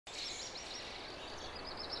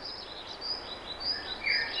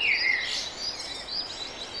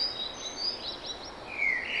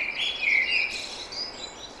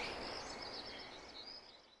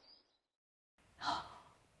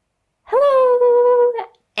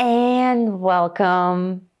and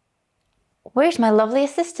welcome. Where's my lovely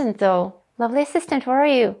assistant though? Lovely assistant, where are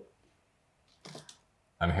you?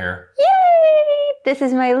 I'm here. Yay! This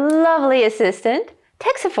is my lovely assistant,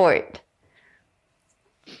 tech support.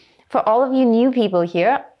 For all of you new people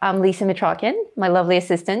here, I'm Lisa Mitrokhin. My lovely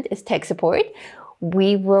assistant is tech support.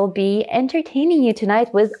 We will be entertaining you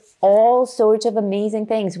tonight with all sorts of amazing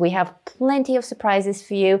things. We have plenty of surprises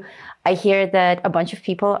for you. I hear that a bunch of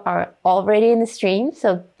people are already in the stream,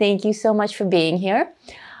 so thank you so much for being here.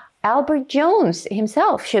 Albert Jones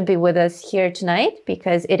himself should be with us here tonight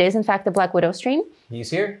because it is in fact the Black Widow stream.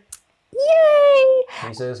 He's here. Yay!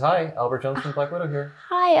 He says, hi, Albert Jones from Black Widow here.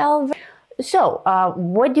 Hi, Albert. So,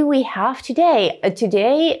 what do we have today?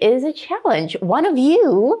 Today is a challenge. One of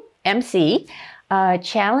you, MC,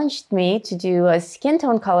 challenged me to do a skin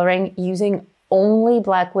tone coloring using only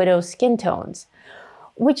Black Widow skin tones,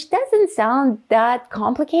 which doesn't sound that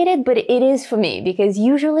complicated, but it is for me because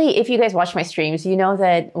usually if you guys watch my streams, you know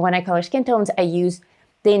that when I color skin tones, I use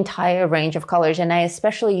the entire range of colors, and I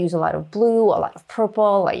especially use a lot of blue, a lot of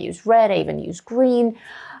purple, I use red, I even use green.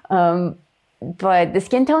 But the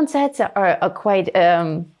skin tone sets are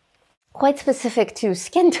quite specific to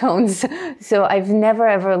skin tones. So I've never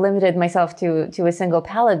ever limited myself to a single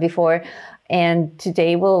palette before. And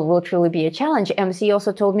today will truly be a challenge. MC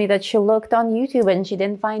also told me that she looked on YouTube and she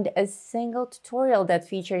didn't find a single tutorial that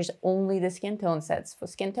features only the skin tone sets for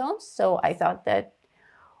skin tones. So I thought that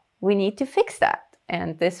we need to fix that.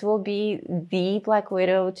 And this will be the Black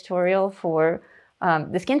Widow tutorial for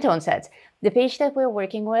the skin tone sets. The page that we're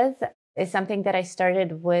working with is something that I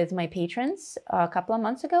started with my patrons a couple of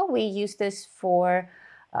months ago. We used this for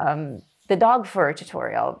the dog fur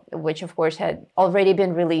tutorial, which of course had already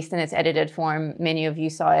been released in its edited form. Many of you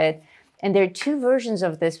saw it. And there are two versions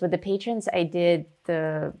of this. With the patrons, I did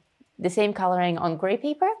the same coloring on gray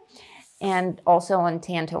paper and also on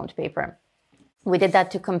tan toned paper. We did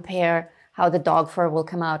that to compare how the dog fur will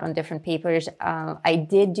come out on different papers. I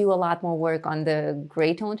did do a lot more work on the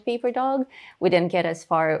gray toned paper dog. We didn't get as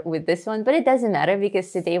far with this one, but it doesn't matter because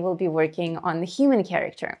today we'll be working on the human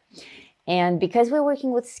character. And because we're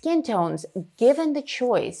working with skin tones, given the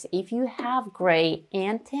choice, if you have gray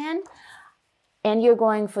and tan, and you're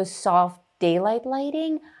going for soft daylight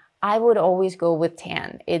lighting, I would always go with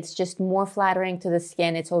tan. It's just more flattering to the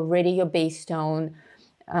skin. It's already your base tone.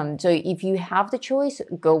 So if you have the choice,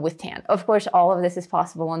 go with tan. Of course, all of this is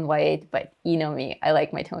possible on white, but you know me, I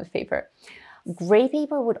like my toned paper. Gray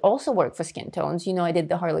paper would also work for skin tones. You know, I did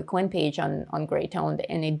the Harley Quinn page on gray toned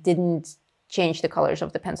and it didn't change the colors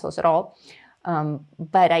of the pencils at all.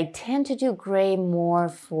 But I tend to do gray more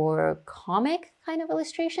for comic kind of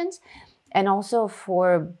illustrations and also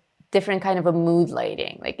for different kind of a mood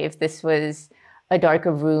lighting. Like if this was a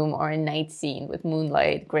darker room or a night scene with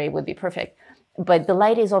moonlight, gray would be perfect. But the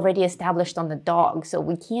light is already established on the dog, so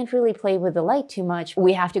we can't really play with the light too much.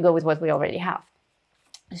 We have to go with what we already have.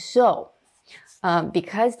 So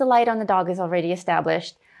because the light on the dog is already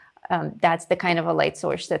established, that's the kind of a light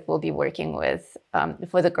source that we'll be working with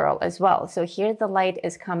for the girl as well. So here the light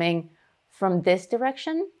is coming from this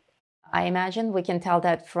direction. I imagine we can tell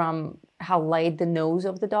that from how light the nose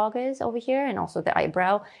of the dog is over here and also the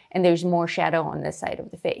eyebrow, and there's more shadow on this side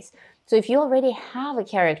of the face. So if you already have a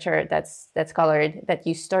character that's colored that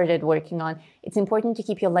you started working on, it's important to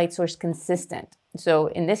keep your light source consistent. So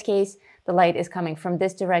in this case, the light is coming from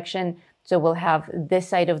this direction, so we'll have this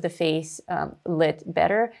side of the face lit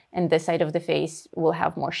better, and this side of the face will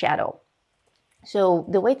have more shadow. So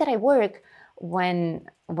the way that I work when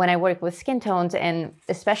I work with skin tones, and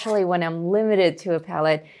especially when I'm limited to a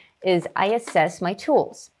palette, is I assess my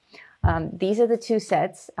tools. These are the two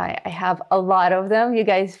sets. I have a lot of them. You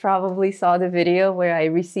guys probably saw the video where I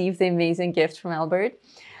received the amazing gift from Albert.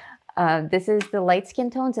 This is the light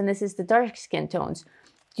skin tones and this is the dark skin tones.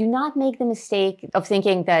 Do not make the mistake of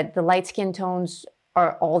thinking that the light skin tones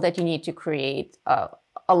are all that you need to create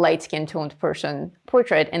a light skin toned person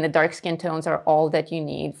portrait, and the dark skin tones are all that you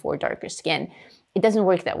need for darker skin. It doesn't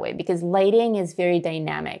work that way because lighting is very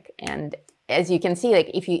dynamic. And as you can see, like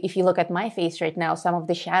if you look at my face right now, some of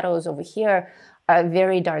the shadows over here are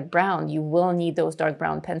very dark brown. You will need those dark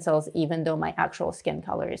brown pencils, even though my actual skin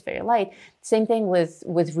color is very light. Same thing with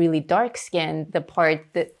really dark skin,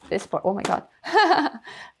 this part, oh my God,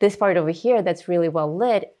 this part over here that's really well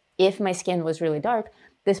lit. If my skin was really dark,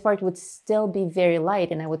 this part would still be very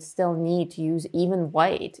light and I would still need to use even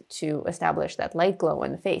white to establish that light glow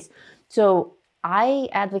in the face. So I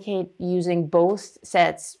advocate using both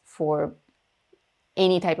sets for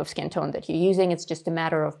any type of skin tone that you're using. It's just a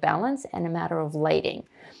matter of balance and a matter of lighting.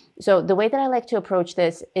 So the way that I like to approach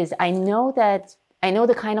this is I know that I know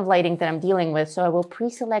the kind of lighting that I'm dealing with, so I will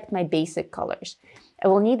pre-select my basic colors. I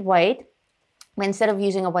will need white. Instead of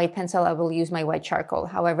using a white pencil, I will use my white charcoal.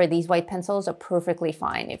 However, these white pencils are perfectly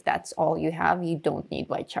fine. If that's all you have, you don't need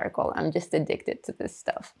white charcoal. I'm just addicted to this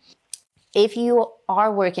stuff. If you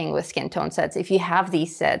are working with skin tone sets, if you have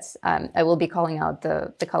these sets, I will be calling out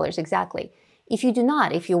the colors exactly. If you do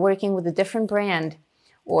not, if you're working with a different brand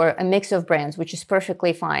or a mix of brands, which is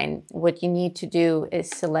perfectly fine, what you need to do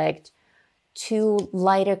is select two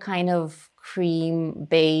lighter kind of cream,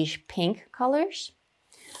 beige, pink colors.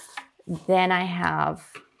 Then I have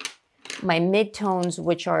my mid-tones,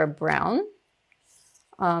 which are brown,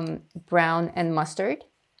 brown and mustard.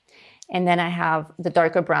 And then I have the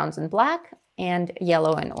darker browns and black and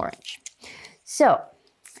yellow and orange. So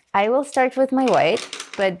I will start with my white,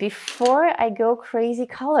 but before I go crazy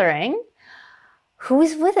coloring,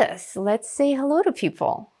 who's with us? Let's say hello to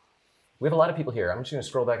people. We have a lot of people here. I'm just going to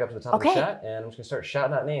scroll back up to the top of the chat, and I'm just going to start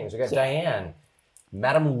shouting out names. We got Diane,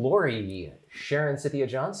 Madam Lori, Sharon Cynthia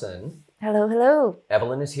Johnson. Hello, hello.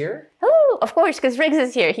 Evelyn is here. Hello, of course, because Riggs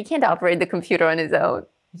is here. He can't operate the computer on his own.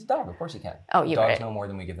 He's a dog, of course he can. Oh, you're Dogs right. know more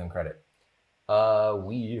than we give them credit.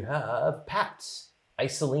 We have Pat,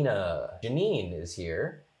 Iselina, Janine is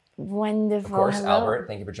here. Wonderful. Of course, hello. Albert,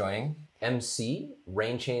 thank you for joining. MC,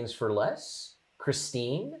 Rain Chains for Less,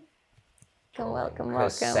 Christine. Welcome.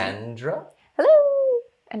 Cassandra. Hello.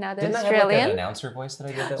 Another Didn't Australian. I have like an announcer voice that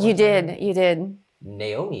I did that You one time? did. You did.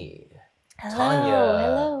 Naomi. Hello. Tanya.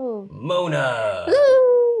 Hello. Mona.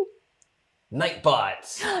 Hello.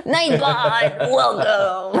 Nightbot. Nightbot.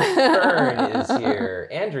 Welcome. Fern is here.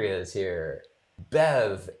 Andrea is here.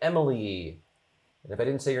 Bev. Emily. And if I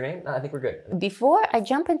didn't say your name, no, I think we're good. Before I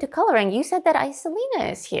jump into coloring, you said that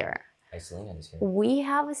Iselina is here. Iselina is here. We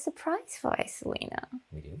have a surprise for Iselina.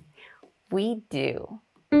 We do. We do.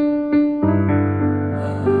 Happy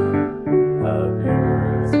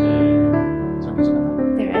birthday. Is there music on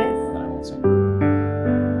that? There is. Then I won't sing.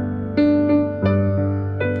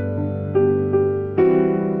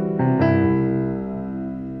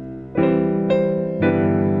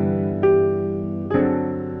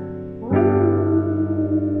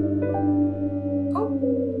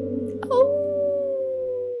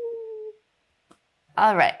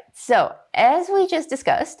 All right, so as we just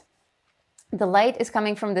discussed, the light is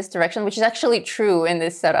coming from this direction, which is actually true in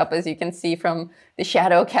this setup. As you can see from the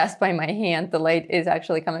shadow cast by my hand, the light is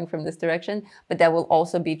actually coming from this direction, but that will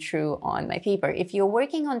also be true on my paper. If you're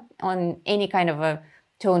working on any kind of a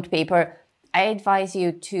toned paper, I advise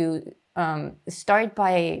you to start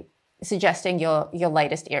by suggesting your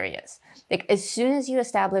lightest areas. Like as soon as you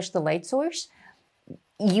establish the light source,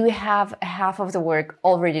 you have half of the work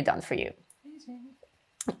already done for you.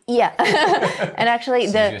 Yeah, and actually,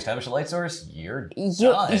 As soon as you establish a light source, you're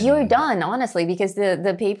done. You're done, honestly, because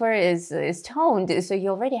the paper is toned, so you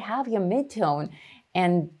already have your mid-tone,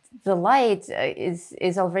 and the light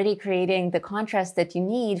is already creating the contrast that you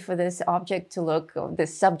need for this object to look,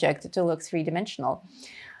 this subject to look three-dimensional.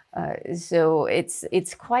 So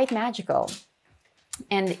it's quite magical.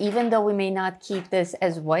 And even though we may not keep this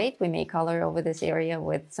as white, we may color over this area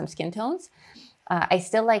with some skin tones. I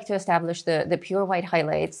still like to establish the pure white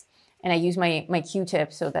highlights, and I use my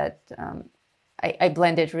Q-tip so that I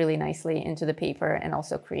blend it really nicely into the paper and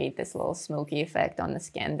also create this little smoky effect on the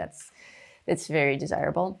skin that's very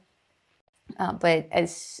desirable. But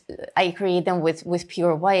as I create them with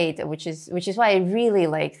pure white, which is why I really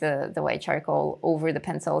like the white charcoal over the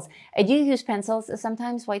pencils. I do use pencils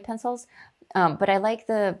sometimes, white pencils, but I like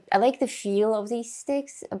the feel of these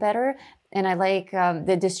sticks better, and I like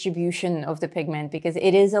the distribution of the pigment because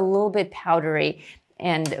it is a little bit powdery,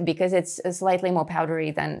 and because it's slightly more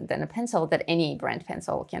powdery than a pencil that any brand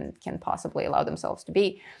pencil can possibly allow themselves to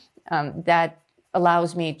be. That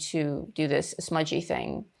allows me to do this smudgy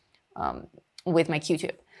thing with my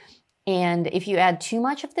Q-tip. And if you add too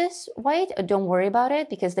much of this white, don't worry about it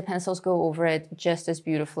because the pencils go over it just as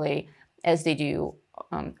beautifully as they do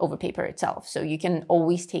over paper itself. So you can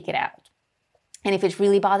always take it out. And if it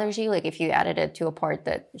really bothers you, like if you added it to a part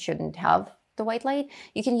that shouldn't have the white light,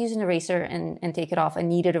 you can use an eraser and take it off. A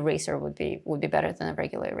kneaded eraser would be better than a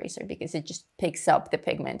regular eraser because it just picks up the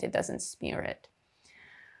pigment. It doesn't smear it.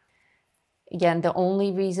 Again, the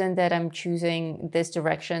only reason that I'm choosing this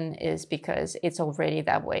direction is because it's already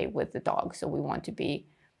that way with the dog. So we want to be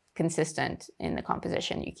consistent in the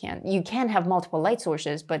composition. You can have multiple light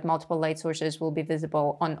sources, but multiple light sources will be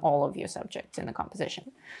visible on all of your subjects in the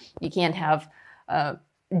composition. You can't have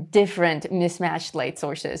different mismatched light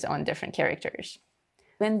sources on different characters.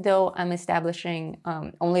 Even though I'm establishing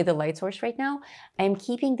only the light source right now, I'm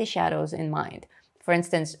keeping the shadows in mind. For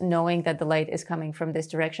instance, knowing that the light is coming from this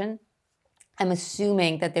direction, I'm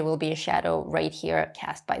assuming that there will be a shadow right here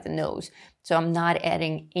cast by the nose. So I'm not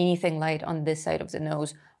adding anything light on this side of the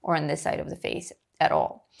nose or on this side of the face at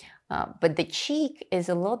all. But the cheek is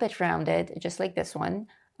a little bit rounded, just like this one.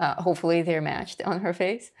 Hopefully they're matched on her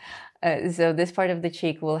face. So this part of the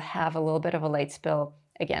cheek will have a little bit of a light spill,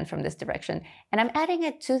 again, from this direction. And I'm adding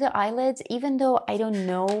it to the eyelids, even though I don't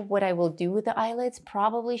know what I will do with the eyelids.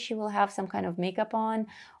 Probably she will have some kind of makeup on,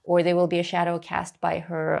 or there will be a shadow cast by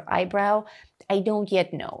her eyebrow. I don't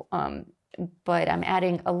yet know, but I'm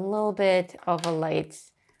adding a little bit of a light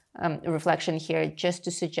reflection here just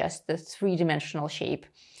to suggest the three-dimensional shape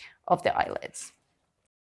of the eyelids.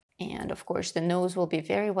 And of course, the nose will be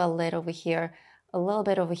very well lit over here, a little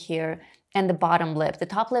bit over here, and the bottom lip. The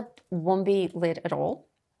top lip won't be lit at all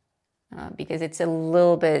because it's a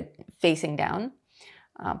little bit facing down,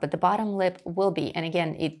 but the bottom lip will be. And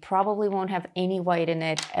again, it probably won't have any white in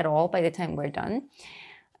it at all by the time we're done.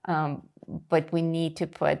 But we need to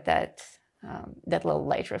put that little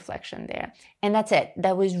light reflection there. And that's it.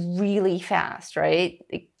 That was really fast, right?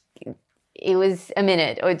 It was a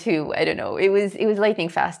minute or two, I don't know. It was lightning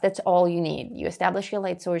fast. That's all you need. You establish your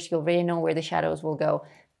light source, you already know where the shadows will go.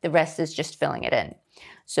 The rest is just filling it in.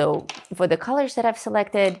 So for the colors that I've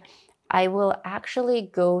selected, I will actually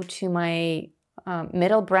go to my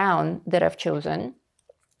middle brown that I've chosen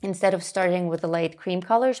instead of starting with the light cream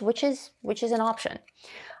colors, which is an option.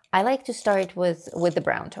 I like to start with the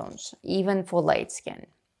brown tones, even for light skin.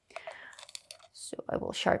 So I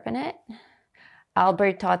will sharpen it.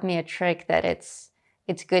 Albert taught me a trick that it's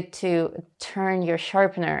good to turn your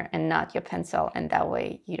sharpener and not your pencil, and that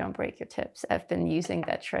way you don't break your tips. I've been using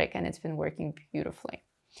that trick and it's been working beautifully.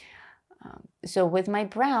 So with my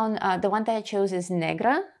brown, the one that I chose is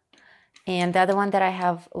Negra, and the other one that I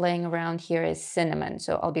have laying around here is Cinnamon.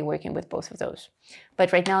 So I'll be working with both of those.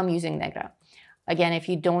 But right now I'm using Negra. Again, if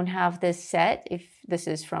you don't have this set, if this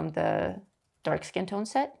is from the dark skin tone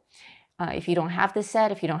set, if you don't have this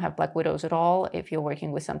set, if you don't have Black Widows at all, if you're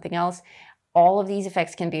working with something else, all of these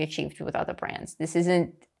effects can be achieved with other brands. This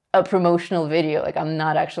isn't a promotional video. Like, I'm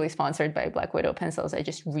not actually sponsored by Black Widow pencils. I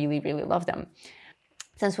just really, really love them.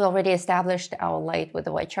 Since we already established our light with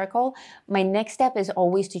the white charcoal, my next step is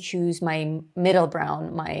always to choose my middle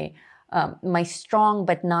brown, my strong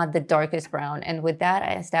but not the darkest brown. And with that,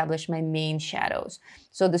 I establish my main shadows.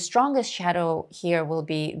 So the strongest shadow here will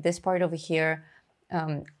be this part over here,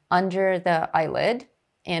 under the eyelid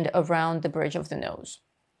and around the bridge of the nose.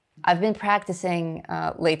 I've been practicing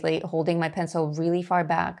lately holding my pencil really far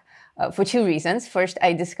back for two reasons. First,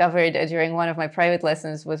 I discovered during one of my private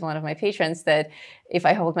lessons with one of my patrons that if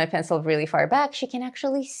I hold my pencil really far back, she can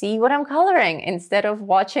actually see what I'm coloring instead of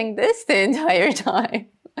watching this the entire time.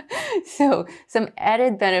 So some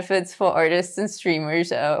added benefits for artists and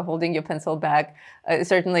streamers. Holding your pencil back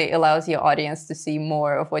certainly allows your audience to see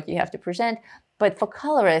more of what you have to present. But for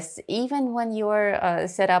colorists, even when you're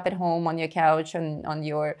set up at home on your couch and on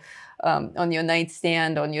your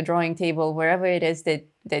nightstand, on your drawing table, wherever it is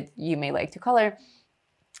that you may like to color,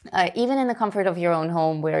 even in the comfort of your own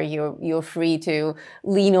home where you're free to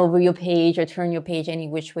lean over your page or turn your page any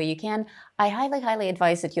which way you can, I highly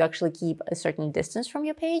advise that you actually keep a certain distance from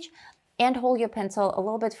your page and hold your pencil a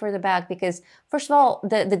little bit further back because, first of all,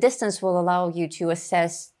 the distance will allow you to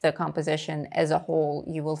assess the composition as a whole.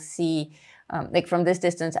 You will see, like from this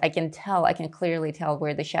distance, I can clearly tell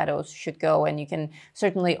where the shadows should go, and you can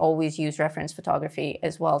certainly always use reference photography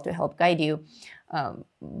as well to help guide you.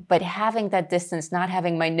 But having that distance, not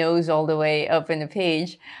having my nose all the way up in the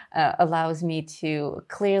page, allows me to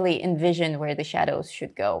clearly envision where the shadows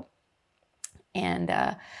should go. And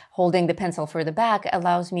holding the pencil further back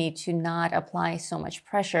allows me to not apply so much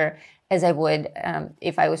pressure as I would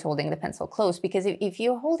if I was holding the pencil close. Because if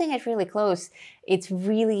you're holding it really close, it's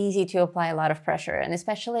really easy to apply a lot of pressure. And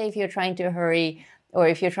especially if you're trying to hurry or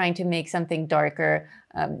if you're trying to make something darker,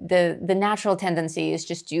 the natural tendency is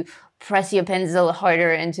just to press your pencil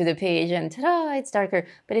harder into the page and ta-da, it's darker.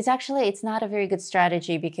 But it's not a very good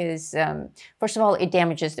strategy because, first of all, it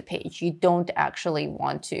damages the page. You don't actually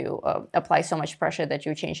want to apply so much pressure that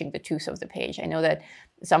you're changing the tooth of the page. I know that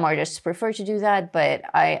some artists prefer to do that, but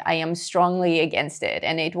I am strongly against it.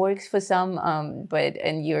 And it works for some,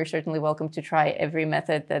 and you're certainly welcome to try every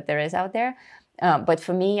method that there is out there. But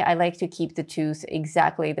for me, I like to keep the tooth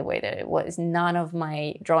exactly the way that it was. None of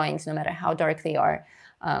my drawings, no matter how dark they are,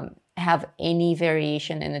 have any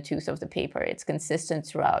variation in the tooth of the paper. It's consistent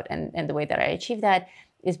throughout. And the way that I achieve that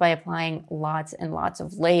is by applying lots and lots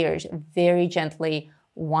of layers very gently,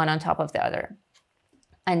 one on top of the other,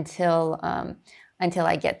 until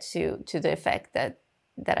I get to the effect that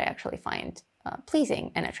I actually find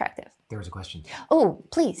pleasing and attractive. There was a question. Oh,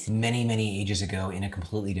 please. Many, many ages ago in a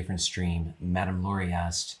completely different stream, Madame Laurie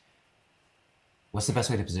asked, what's the best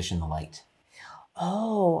way to position the light?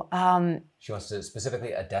 Oh, she wants to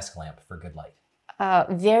specifically a desk lamp for good light.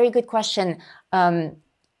 Very good question.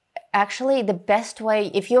 Actually, the best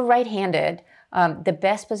way, if you're right-handed, the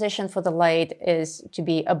best position for the light is to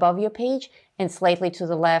be above your page and slightly to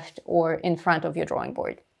the left or in front of your drawing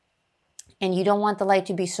board. And you don't want the light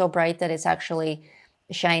to be so bright that it's actually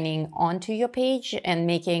shining onto your page and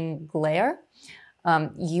making glare.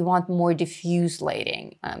 You want more diffuse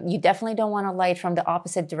lighting. You definitely don't want a light from the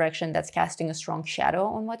opposite direction that's casting a strong shadow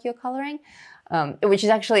on what you're coloring, which is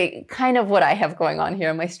actually kind of what I have going on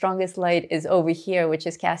here. My strongest light is over here, which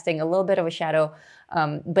is casting a little bit of a shadow,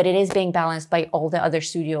 but it is being balanced by all the other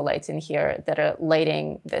studio lights in here that are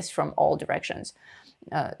lighting this from all directions.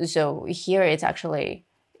 So here it's actually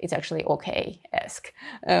okay-esque.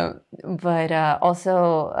 But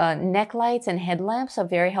also neck lights and headlamps are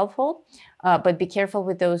very helpful, but be careful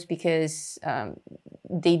with those because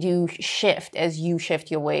they do shift as you shift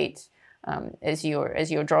your weight, as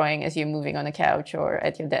you're drawing, as you're moving on the couch or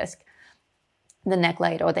at your desk. The neck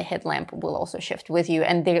light or the headlamp will also shift with you,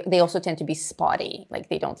 and they also tend to be spotty, like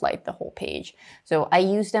they don't light the whole page. So I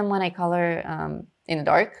use them when I color in the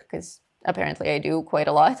dark, because apparently I do quite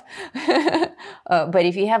a lot. But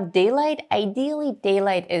if you have daylight, ideally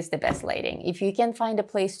daylight is the best lighting. If you can find a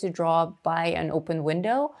place to draw by an open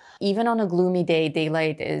window, even on a gloomy day,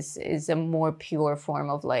 daylight is a more pure form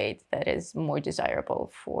of light that is more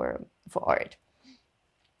desirable for art.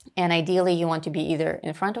 And ideally you want to be either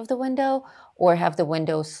in front of the window or have the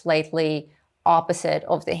window slightly opposite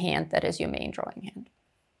of the hand that is your main drawing hand.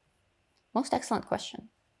 Most excellent question.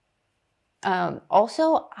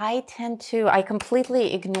 Also, I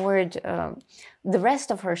completely ignored the rest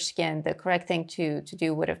of her skin. The correct thing to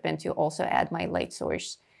do would have been to also add my light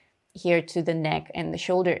source here to the neck and the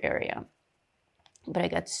shoulder area. But I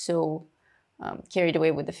got so carried away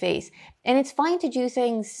with the face. And it's fine to do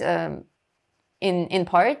things in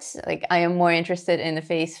parts. Like I am more interested in the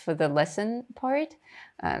face for the lesson part.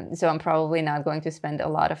 So I'm probably not going to spend a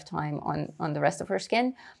lot of time on the rest of her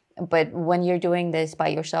skin. But when you're doing this by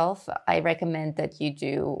yourself, I recommend that you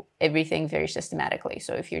do everything very systematically.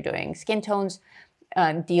 So if you're doing skin tones,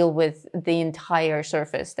 deal with the entire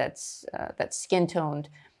surface that's skin toned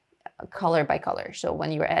color by color. So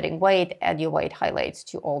when you're adding white, add your white highlights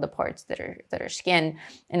to all the parts that are skin.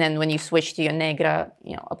 And then when you switch to your negra,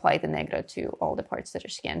 apply the negra to all the parts that are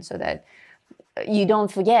skin so that you don't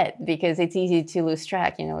forget, because it's easy to lose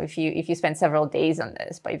track. If you spend several days on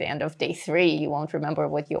this, by the end of day 3, you won't remember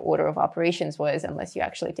what your order of operations was unless you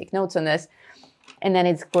actually take notes on this. And then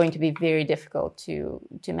it's going to be very difficult to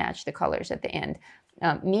match the colors at the end.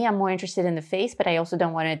 I'm more interested in the face, but I also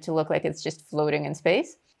don't want it to look like it's just floating in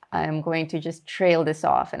space. I'm going to just trail this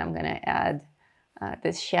off, and I'm going to add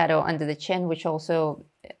this shadow under the chin, which also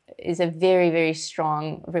is a very, very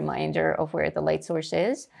strong reminder of where the light source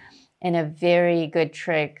is, and a very good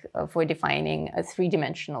trick for defining a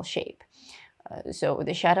 3-dimensional shape. So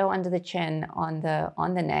the shadow under the chin on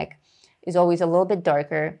the neck is always a little bit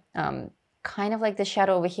darker, kind of like the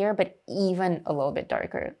shadow over here, but even a little bit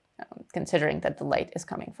darker, considering that the light is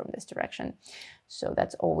coming from this direction. So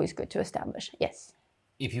that's always good to establish. Yes?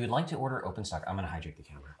 If you would like to order OpenStock, I'm going to hijack the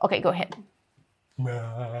camera. Okay, go ahead.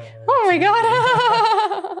 Oh my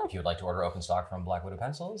God. If you would like to order OpenStock from Black Widow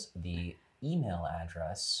Pencils, the email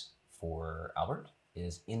address for Albert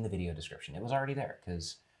is in the video description. It was already there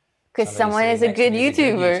because someone is a good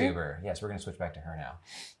YouTuber. Yes, we're going to switch back to her now.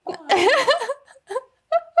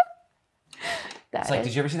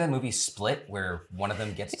 Did you ever see that movie Split where one of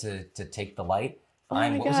them gets to take the light? Oh my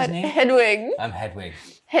God. What was his name? Hedwig. I'm Hedwig.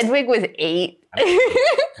 Hedwig was 8.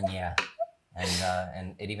 Yeah.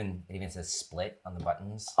 And it even says split on the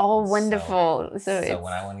buttons. Oh, wonderful. So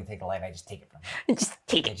when I want to take the light, I just take it from her. Just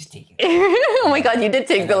take it. I just take it. Oh my God, you did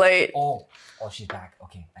take the light. Oh, she's back.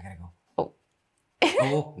 Okay, I gotta go. Oh.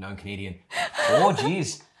 Oh, no, I'm Canadian. Oh,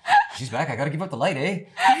 geez. She's back. I gotta give up the light, eh?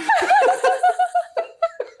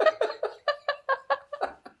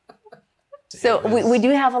 So we do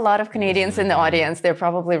have a lot of Canadians in the audience. They're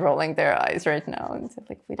probably rolling their eyes right now. And so,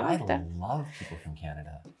 we don't have to. I love people from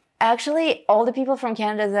Canada. Actually, all the people from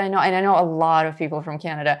Canada that I know, and I know a lot of people from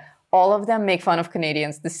Canada, all of them make fun of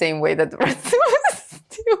Canadians the same way that the rest of us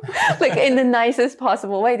do. Like in the nicest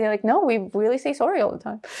possible way. They're like, no, we really say sorry all the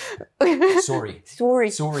time. Sorry.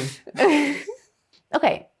 Sorry.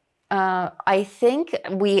 Okay. I think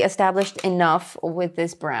we established enough with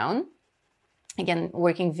this brown. Again,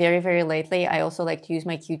 working very, very lightly. I also like to use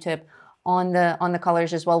my Q-tip on the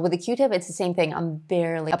colors as well. With the Q-tip, it's the same thing. I'm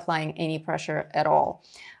barely applying any pressure at all.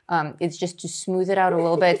 It's just to smooth it out a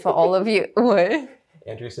little bit for all of you. What?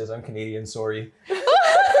 Andrew says, I'm Canadian, sorry.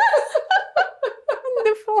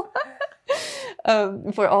 Wonderful.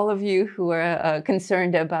 For all of you who are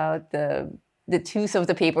concerned about the tooth of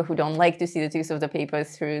the paper, who don't like to see the tooth of the paper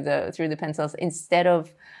through the pencils, instead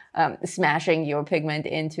of smashing your pigment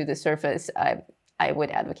into the surface, I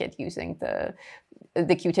would advocate using the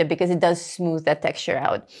Q-tip because it does smooth that texture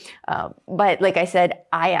out. But like I said,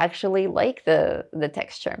 I actually like the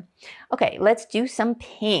texture. Okay, let's do some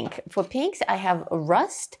pink. For pinks, I have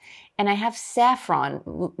rust and I have saffron.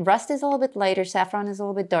 Rust is a little bit lighter, saffron is a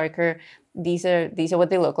little bit darker. These are what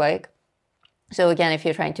they look like. So again, if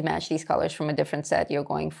you're trying to match these colors from a different set, you're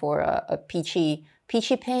going for a peachy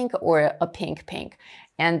pink or a pink pink.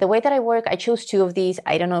 And the way that I work, I chose two of these.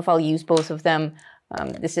 I don't know if I'll use both of them.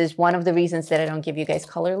 This is one of the reasons that I don't give you guys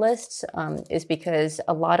color lists, is because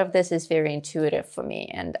a lot of this is very intuitive for me,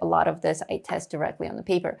 and a lot of this I test directly on the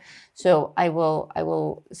paper. So I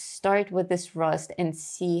will start with this rust and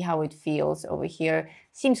see how it feels over here.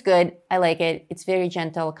 Seems good. I like it. It's very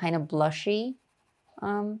gentle, kind of blushy,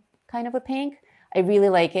 kind of a pink. I really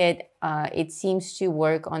like it. It seems to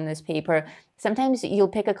work on this paper. Sometimes you'll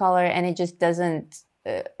pick a color and it just doesn't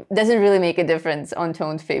really make a difference on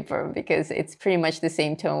toned paper because it's pretty much the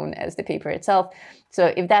same tone as the paper itself.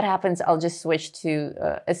 So if that happens, I'll just switch to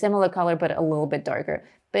a similar color but a little bit darker.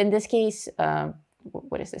 But in this case,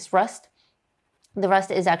 what is this? Rust. The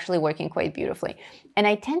rust is actually working quite beautifully. And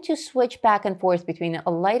I tend to switch back and forth between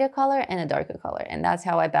a lighter color and a darker color. And that's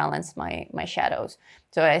how I balance my shadows.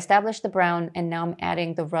 So I established the brown and now I'm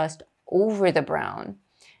adding the rust over the brown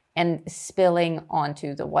and spilling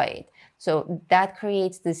onto the white. So that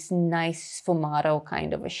creates this nice sfumato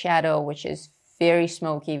kind of a shadow, which is very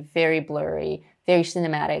smoky, very blurry, very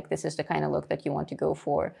cinematic. This is the kind of look that you want to go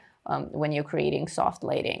for when you're creating soft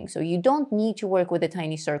lighting. So you don't need to work with the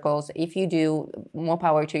tiny circles. If you do, more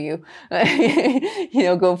power to you.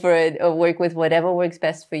 Go for it or work with whatever works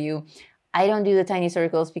best for you. I don't do the tiny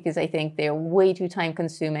circles because I think they're way too time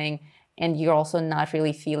consuming and you're also not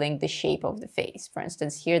really feeling the shape of the face. For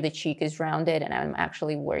instance, here the cheek is rounded and I'm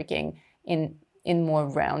actually working in more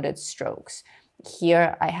rounded strokes.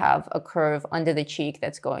 Here I have a curve under the cheek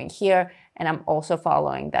that's going here, and I'm also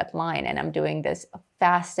following that line, and I'm doing this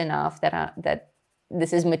fast enough that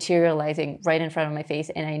this is materializing right in front of my face,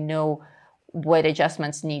 and I know what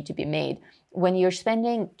adjustments need to be made. When you're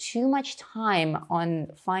spending too much time on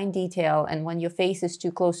fine detail and when your face is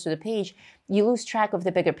too close to the page, you lose track of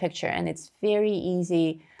the bigger picture, and it's very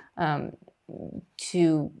easy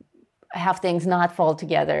to have things not fall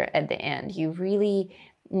together at the end. You really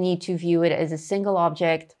need to view it as a single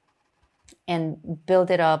object and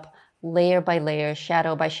build it up layer by layer,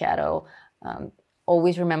 shadow by shadow,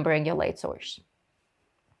 always remembering your light source.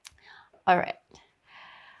 All right.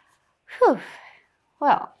 Whew.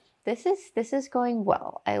 Well, this is going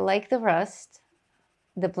well. I like the rust.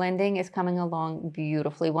 The blending is coming along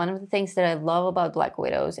beautifully. One of the things that I love about Black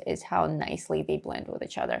Widows is how nicely they blend with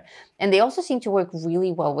each other. And they also seem to work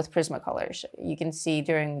really well with Prismacolors. You can see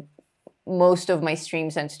during most of my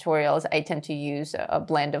streams and tutorials, I tend to use a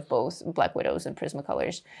blend of both Black Widows and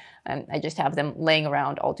Prismacolors. And I just have them laying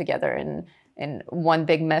around all together in one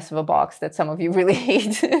big mess of a box that some of you really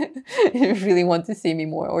hate. You really want to see me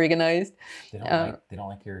more organized. They don't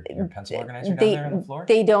like your pencil organizer down there on the floor?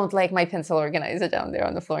 They don't like my pencil organizer down there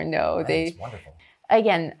on the floor, no. That's wonderful.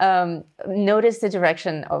 Again, notice the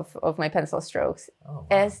direction of my pencil strokes. Oh, wow.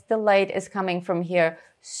 As the light is coming from here,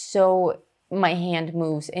 so my hand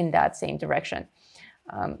moves in that same direction.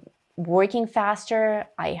 Working faster,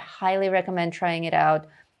 I highly recommend trying it out.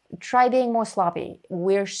 Try being more sloppy.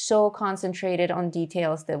 We're so concentrated on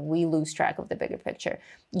details that we lose track of the bigger picture.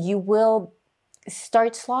 You will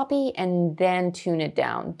start sloppy and then tune it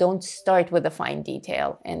down. Don't start with a fine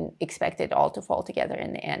detail and expect it all to fall together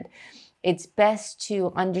in the end. It's best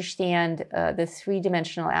to understand the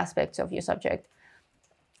three-dimensional aspects of your subject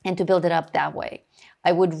and to build it up that way.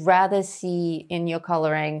 I would rather see in your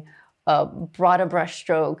coloring broader brush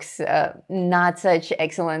strokes, not such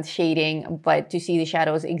excellent shading, but to see the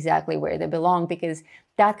shadows exactly where they belong, because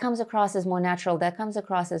that comes across as more natural, that comes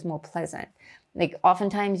across as more pleasant. Like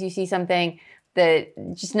oftentimes you see something that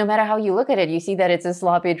just no matter how you look at it, you see that it's a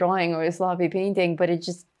sloppy drawing or a sloppy painting, but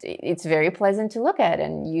it's very pleasant to look at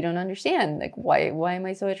and you don't understand, like, why am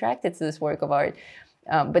I so attracted to this work of art?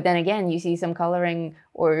 But then again, you see some coloring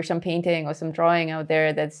or some painting or some drawing out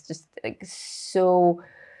there that's just like so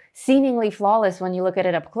seemingly flawless when you look at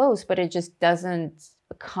it up close, but it just doesn't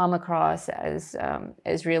come across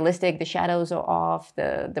as realistic. The shadows are off,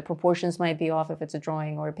 the proportions might be off if it's a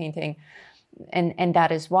drawing or a painting. And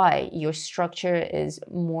that is why your structure is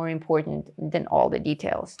more important than all the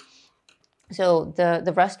details. So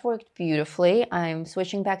the rest worked beautifully. I'm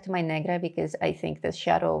switching back to my Negra because I think the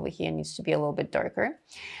shadow over here needs to be a little bit darker.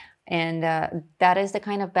 And that is the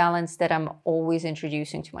kind of balance that I'm always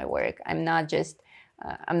introducing to my work. I'm not just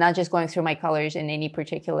going through my colors in any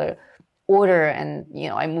particular order and, you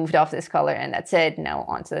know, I moved off this color and that's it, now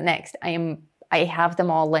on to the next. I have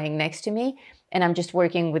them all laying next to me and I'm just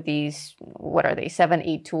working with these, what are they, 7,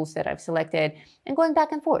 8 tools that I've selected and going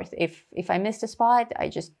back and forth. If I missed a spot, I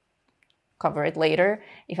just cover it later.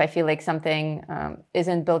 If I feel like something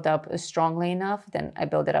isn't built up strongly enough, then I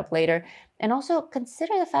build it up later. And also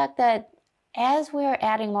consider the fact that as we're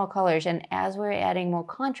adding more colors and as we're adding more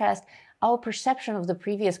contrast, our perception of the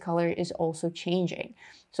previous color is also changing.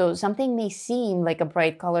 So something may seem like a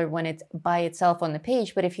bright color when it's by itself on the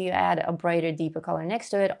page, but if you add a brighter, deeper color next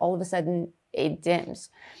to it, all of a sudden it dims.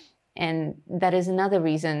 And that is another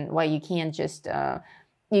reason why you can't just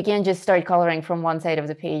start coloring from one side of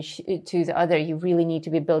the page to the other. You really need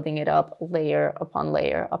to be building it up layer upon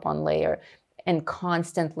layer upon layer and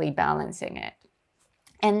constantly balancing it.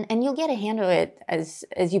 And you'll get a handle of it as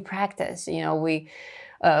you practice. You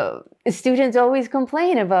know, students always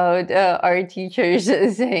complain about our teachers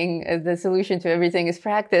saying the solution to everything is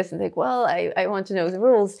practice. And like, well, I want to know the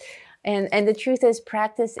rules. And the truth is,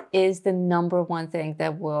 practice is the #1 thing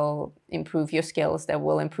that will improve your skills, that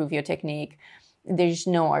will improve your technique. There's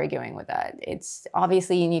no arguing with that. It's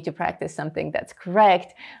obviously you need to practice something that's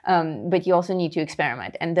correct, but you also need to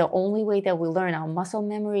experiment. And the only way that we learn, our muscle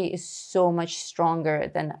memory is so much stronger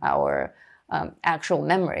than our actual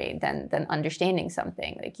memory, than understanding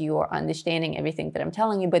something. Like you are understanding everything that I'm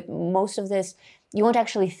telling you, but most of this, you won't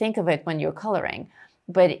actually think of it when you're coloring.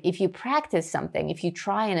 But if you practice something, if you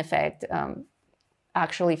try an effect,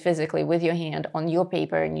 actually physically with your hand on your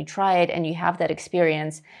paper and you try it and you have that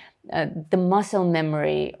experience, the muscle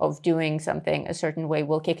memory of doing something a certain way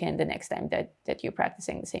will kick in the next time that you're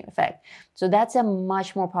practicing the same effect. So that's a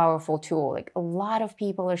much more powerful tool. Like a lot of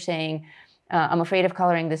people are saying, I'm afraid of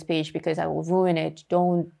coloring this page because I will ruin it.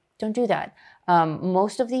 Don't do that.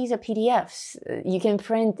 Most of these are PDFs. You can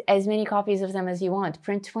print as many copies of them as you want.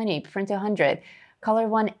 Print 20, print 100. Color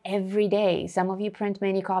one every day. Some of you print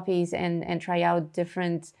many copies and try out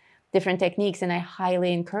different techniques, and I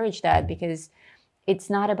highly encourage that because it's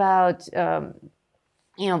not about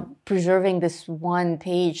preserving this one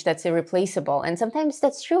page that's irreplaceable. And sometimes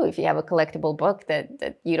that's true if you have a collectible book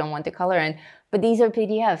that you don't want to color in. But these are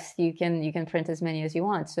PDFs. You can print as many as you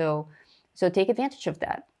want. So take advantage of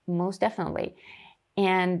that, most definitely.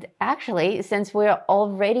 And actually, since we're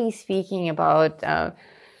already speaking about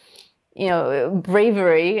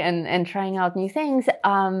bravery and trying out new things,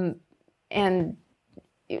 and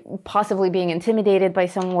possibly being intimidated by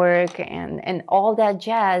some work and all that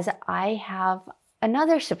jazz, I have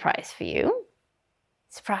another surprise for you.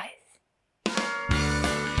 Surprise.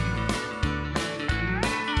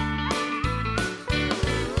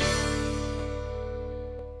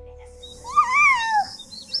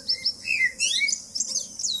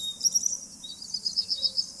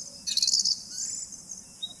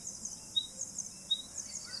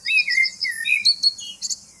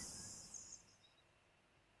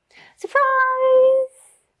 Surprise!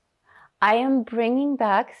 I am bringing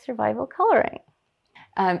back survival coloring.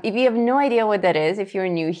 If you have no idea what that is, if you're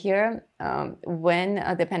new here, when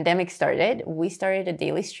the pandemic started, we started a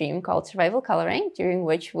daily stream called Survival Coloring, during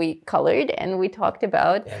which we colored and we talked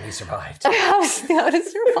about... And we survived. how to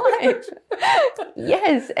survive.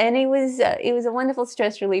 Yes, and it was a wonderful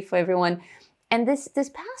stress relief for everyone. And this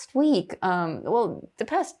past week, the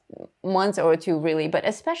past month or two really, but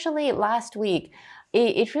especially last week,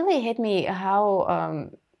 it really hit me how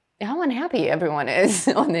unhappy everyone is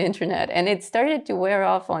on the internet. And it started to wear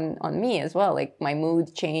off on me as well. Like my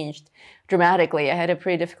mood changed dramatically. I had a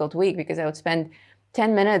pretty difficult week because I would spend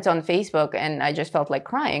 10 minutes on Facebook and I just felt like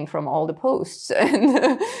crying from all the posts. And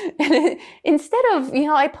instead of,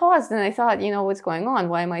 I paused and I thought, what's going on?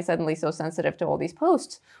 Why am I suddenly so sensitive to all these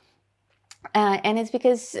posts? And it's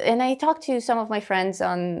because, and I talked to some of my friends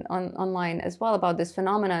online as well about this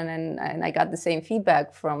phenomenon, and I got the same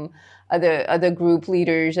feedback from other group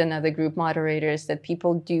leaders and other group moderators that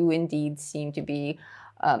people do indeed seem to be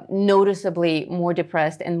noticeably more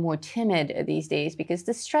depressed and more timid these days because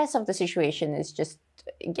the stress of the situation is just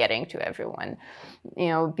getting to everyone.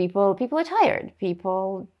 People are tired.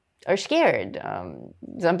 People are scared.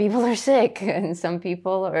 Some people are sick, and some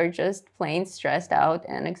people are just plain stressed out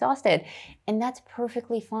and exhausted. And that's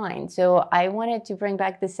perfectly fine. So I wanted to bring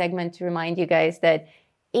back this segment to remind you guys that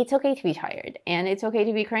it's okay to be tired, and it's okay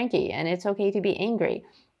to be cranky, and it's okay to be angry.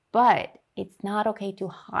 But it's not okay to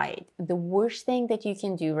hide. The worst thing that you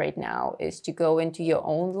can do right now is to go into your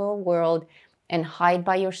own little world and hide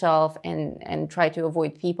by yourself and try to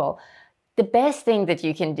avoid people. The best thing that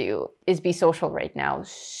you can do is be social right now.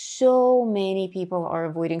 So many people are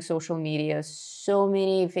avoiding social media. So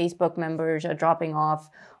many Facebook members are dropping off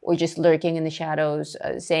or just lurking in the shadows,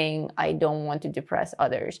 saying, I don't want to depress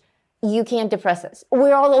others. You can't depress us.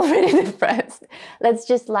 We're all already depressed. Let's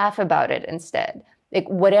just laugh about it instead. Like,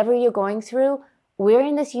 whatever you're going through, we're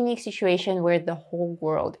in this unique situation where the whole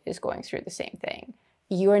world is going through the same thing.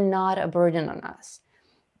 You're not a burden on us.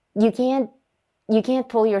 You can't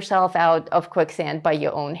pull yourself out of quicksand by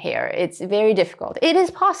your own hair. It's very difficult. It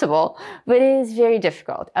is possible, but it is very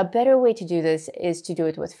difficult. A better way to do this is to do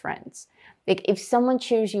it with friends. Like, if someone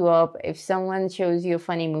cheers you up, if someone shows you a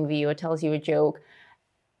funny movie or tells you a joke,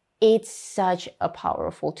 it's such a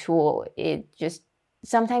powerful tool.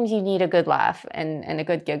 Sometimes you need a good laugh and a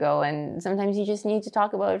good giggle, and sometimes you just need to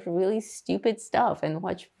talk about really stupid stuff and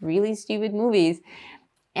watch really stupid movies.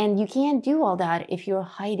 And you can't do all that if you're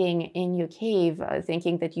hiding in your cave,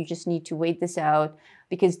 thinking that you just need to wait this out,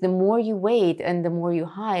 because the more you wait and the more you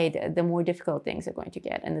hide, the more difficult things are going to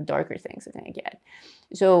get and the darker things are going to get.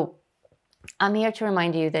 So I'm here to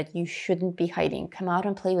remind you that you shouldn't be hiding. Come out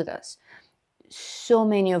and play with us. So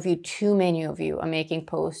many of you, too many of you, are making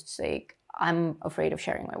posts like, I'm afraid of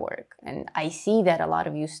sharing my work. And I see that a lot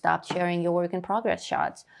of you stopped sharing your work in progress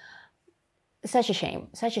shots. Such a shame,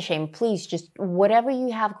 such a shame. Please, just whatever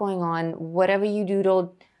you have going on, whatever you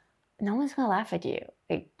doodled, no one's gonna laugh at you.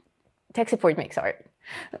 Like, tech support makes art.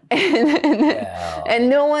 And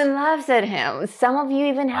no one laughs at him. Some of you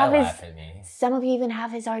even have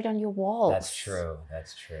his art on your walls. That's true,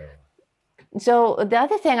 that's true. So the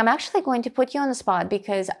other thing, I'm actually going to put you on the spot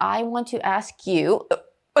because I want to ask you.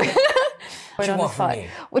 What you want from me?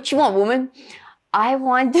 What you want, woman? I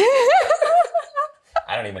want.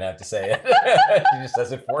 I don't even have to say it. She just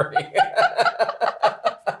says it for me.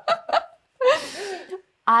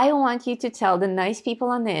 I want you to tell the nice people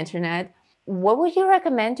on the internet, what would you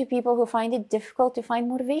recommend to people who find it difficult to find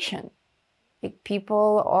motivation? Like,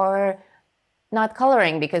 people are not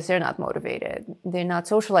coloring because they're not motivated. They're not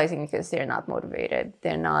socializing because they're not motivated.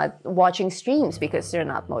 They're not watching streams because they're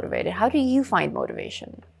not motivated. How do you find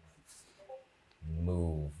motivation?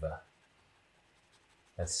 Move.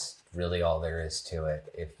 That's really all there is to it.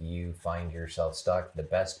 If you find yourself stuck, the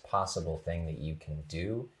best possible thing that you can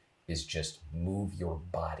do is just move your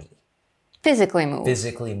body. Physically move.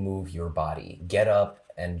 Physically move your body. Get up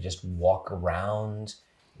and just walk around.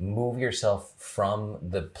 Move yourself from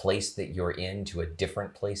the place that you're in to a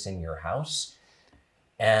different place in your house.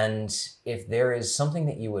 And if there is something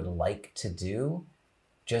that you would like to do,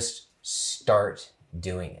 just start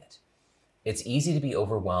doing it. It's easy to be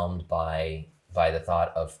overwhelmed by the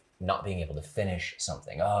thought of not being able to finish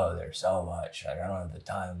something. Oh, there's so much. I don't have the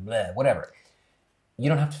time, blah, whatever. You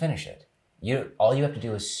don't have to finish it. All you have to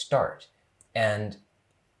do is start. And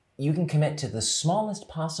you can commit to the smallest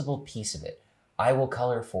possible piece of it. I will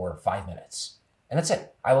color for 5 minutes. And that's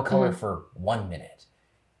it. I will color for 1 minute.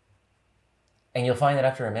 And you'll find that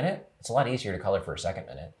after a minute, it's a lot easier to color for a second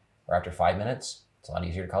minute. Or after 5 minutes, it's a lot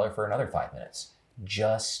easier to color for another 5 minutes.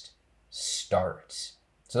 Just start.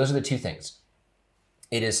 So those are the two things.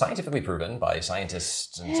 It is scientifically proven by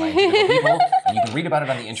scientists and scientific people. And you can read about it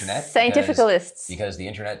on the internet. Scientificalists. Because the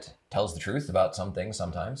internet tells the truth about some things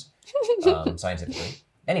sometimes, scientifically.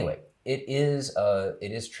 Anyway, it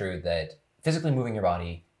is true that physically moving your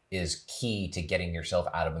body is key to getting yourself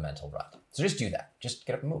out of a mental rut. So just do that. Just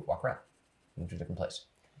get up and move, walk around, move to a different place.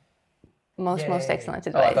 Most excellent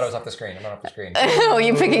advice. Oh, I thought I was off the screen. I'm not off the screen. Oh,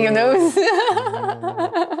 you're picking your nose.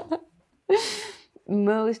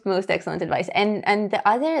 Most excellent advice. And the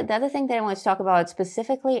other thing that I want to talk about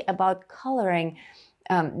specifically about coloring,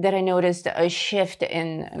 that I noticed a shift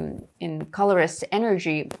in colorists'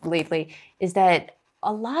 energy lately, is that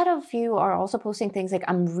a lot of you are also posting things like,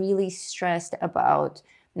 I'm really stressed about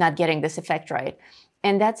not getting this effect right.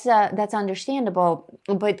 And that's understandable.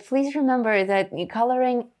 But please remember that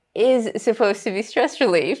coloring is supposed to be stress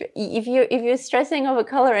relief. If you're stressing over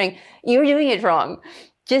coloring, you're doing it wrong.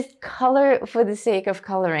 Just color for the sake of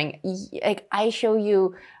coloring. Like, I show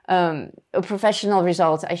you professional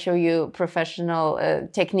results. I show you professional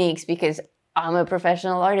techniques because I'm a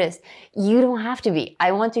professional artist. You don't have to be.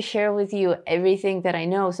 I want to share with you everything that I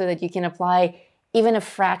know so that you can apply even a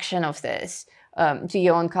fraction of this to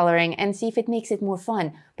your own coloring and see if it makes it more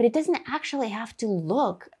fun. But it doesn't actually have to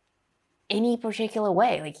look any particular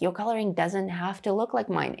way. Like your coloring doesn't have to look like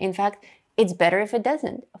mine. In fact, it's better if it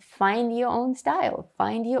doesn't. Find your own style,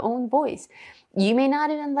 find your own voice. You may not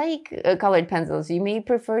even like colored pencils. You may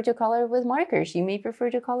prefer to color with markers. You may prefer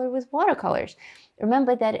to color with watercolors.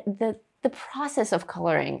 Remember that the process of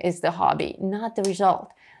coloring is the hobby, not the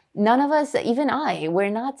result. None of us, even I, we're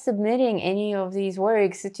not submitting any of these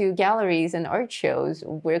works to galleries and art shows.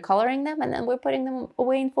 We're coloring them and then we're putting them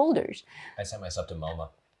away in folders. I sent myself to MoMA.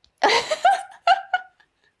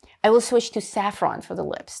 I will switch to saffron for the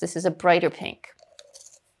lips. This is a brighter pink.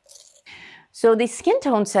 So the skin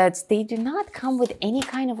tone sets, they do not come with any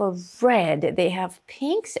kind of a red. They have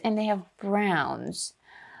pinks and they have browns.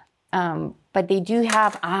 But they do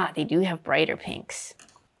have brighter pinks.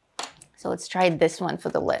 So let's try this one for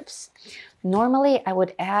the lips. Normally I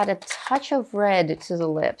would add a touch of red to the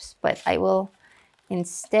lips, but I will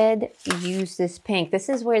instead use this pink. This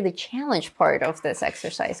is where the challenge part of this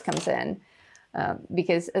exercise comes in.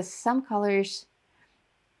 Because some colors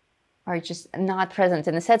are just not present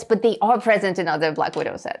in the sets, but they are present in other Black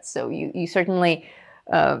Widow sets. So you certainly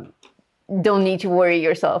don't need to worry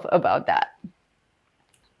yourself about that.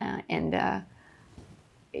 And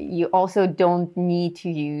you also don't need to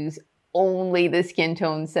use only the skin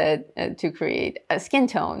tone set to create a skin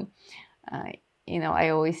tone. You know, I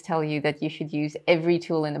always tell you that you should use every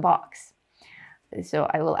tool in the box. So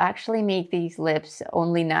I will actually make these lips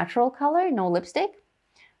only natural color, no lipstick,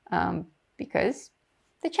 because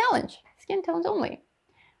the challenge, skin tones only.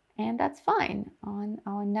 And that's fine. On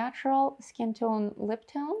our natural skin tone lip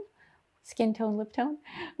tone,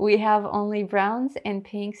 we have only browns and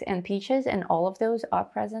pinks and peaches, and all of those are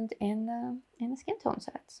present in the skin tone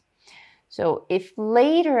sets. So if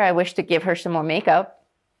later I wish to give her some more makeup,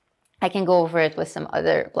 I can go over it with some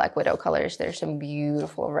other Black Widow colors. There's some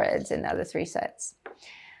beautiful reds in the other three sets.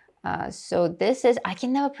 So this is, I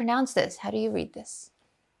can never pronounce this. How do you read this?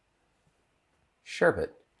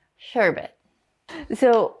 Sherbet. Sherbet.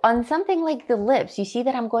 So on something like the lips, you see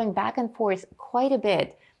that I'm going back and forth quite a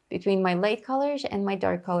bit between my light colors and my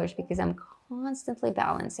dark colors because I'm constantly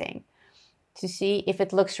balancing to see if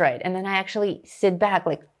it looks right. And then I actually sit back,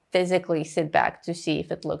 like physically sit back to see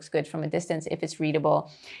if it looks good from a distance, if it's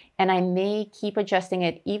readable. And I may keep adjusting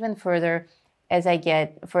it even further as I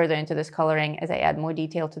get further into this coloring, as I add more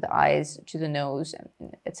detail to the eyes, to the nose,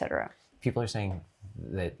 etc. People are saying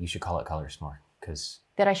that you should call out colors more because...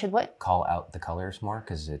 That I should what? Call out the colors more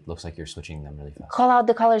because it looks like you're switching them really fast. Call out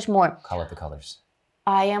the colors more. Call out the colors.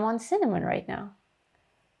 I am on cinnamon right now.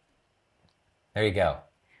 There you go.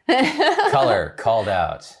 Color called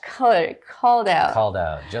out. Color called out. Called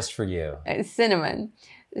out, just for you. Cinnamon.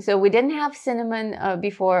 So we didn't have cinnamon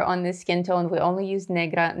before on this skin tone. We only used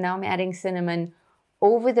Negra. Now I'm adding cinnamon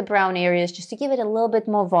over the brown areas just to give it a little bit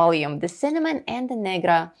more volume. The cinnamon and the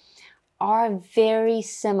Negra are very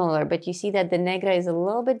similar, but you see that the Negra is a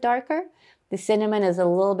little bit darker. The cinnamon is a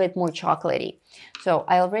little bit more chocolatey. So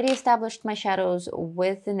I already established my shadows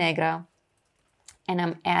with the Negra, and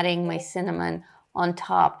I'm adding my cinnamon on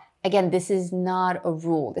top. Again, this is not a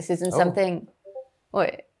rule. This isn't something...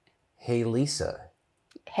 What? Hey, Lisa.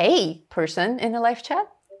 Hey, person in the live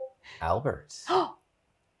chat. Albert.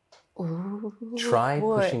 Ooh, Try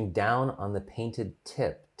boy. pushing down on the painted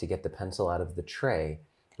tip to get the pencil out of the tray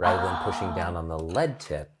rather than pushing down on the lead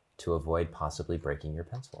tip to avoid possibly breaking your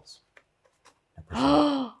pencils.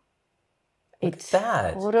 It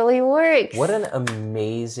that. totally works. What an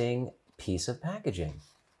amazing piece of packaging.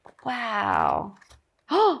 Wow.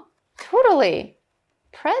 Oh, totally.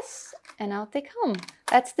 Press and out they come.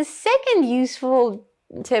 That's the second useful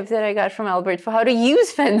tip that I got from Albert for how to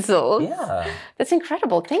use pencils. Yeah. That's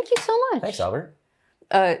incredible. Thank you so much. Thanks, Albert.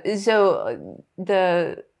 So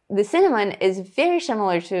the cinnamon is very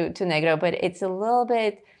similar to Negra, but it's a little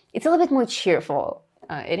bit more cheerful.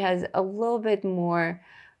 It has a little bit more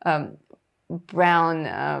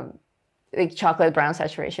brown, like chocolate brown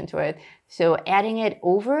saturation to it. So adding it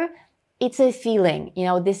over, it's a feeling. You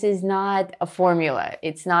know, this is not a formula.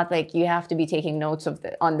 It's not like you have to be taking notes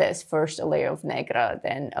on this. First a layer of Negra,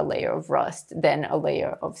 then a layer of rust, then a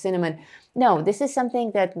layer of cinnamon. No, this is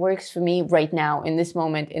something that works for me right now, in this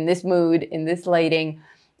moment, in this mood, in this lighting.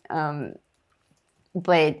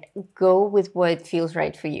 But go with what feels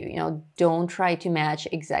right for you. You know, don't try to match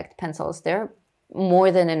exact pencils. There are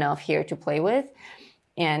more than enough here to play with.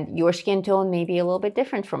 And your skin tone may be a little bit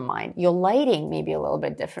different from mine. Your lighting may be a little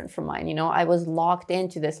bit different from mine. You know, I was locked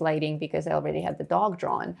into this lighting because I already had the dog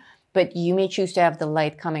drawn. But you may choose to have the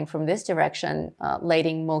light coming from this direction,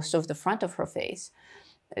 lighting most of the front of her face.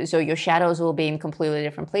 So your shadows will be in completely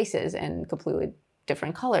different places and completely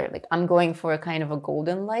different color. Like I'm going for a kind of a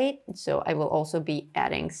golden light. So I will also be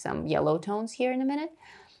adding some yellow tones here in a minute.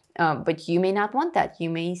 But you may not want that. You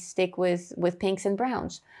may stick with pinks and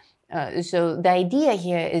browns. So the idea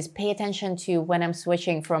here is pay attention to when I'm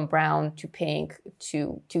switching from brown to pink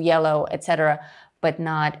to yellow, etc., but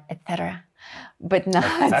not etc. But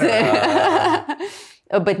not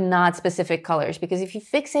but not specific colors. Because if you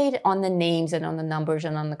fixate on the names and on the numbers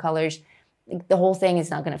and on the colors, the whole thing is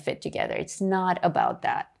not going to fit together. It's not about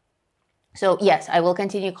that. So yes, I will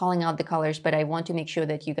continue calling out the colors, but I want to make sure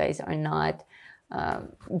that you guys are not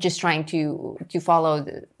just trying to follow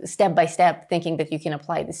step by step, thinking that you can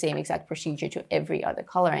apply the same exact procedure to every other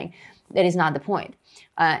coloring. That is not the point.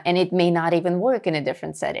 And it may not even work in a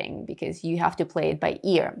different setting because you have to play it by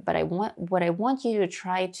ear. But what I want you to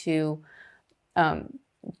try to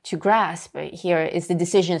grasp here is the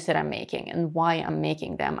decisions that I'm making and why I'm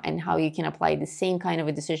making them and how you can apply the same kind of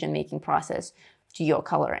a decision-making process to your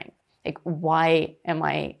coloring. Like, why am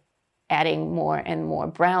I adding more and more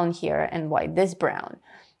brown here, and why this brown?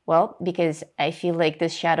 Well, because I feel like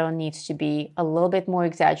this shadow needs to be a little bit more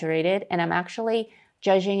exaggerated, and I'm actually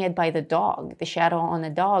judging it by the dog. The shadow on the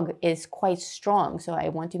dog is quite strong, so I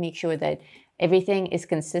want to make sure that everything is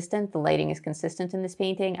consistent, the lighting is consistent in this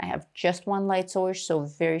painting. I have just one light source, so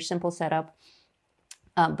very simple setup,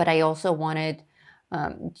 but I also wanted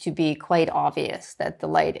to be quite obvious that the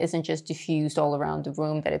light isn't just diffused all around the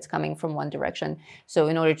room, that it's coming from one direction. So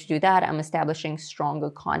in order to do that, I'm establishing stronger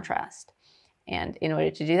contrast. And in order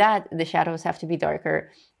to do that, the shadows have to be darker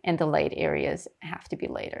and the light areas have to be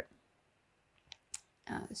lighter.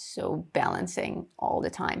 So balancing all the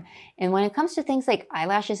time. And when it comes to things like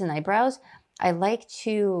eyelashes and eyebrows, I like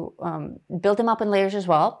to build them up in layers as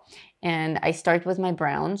well. And I start with my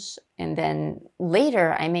browns, and then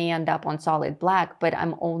later I may end up on solid black, but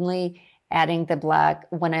I'm only adding the black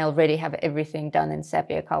when I already have everything done in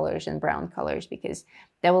sepia colors and brown colors, because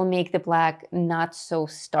that will make the black not so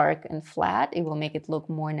stark and flat. It will make it look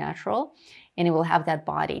more natural, and it will have that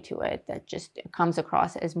body to it that just comes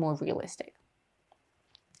across as more realistic.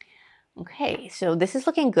 Okay, so this is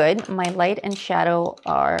looking good. My light and shadow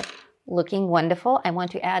are looking wonderful. I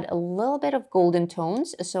want to add a little bit of golden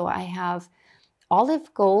tones. So I have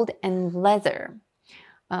olive gold and leather.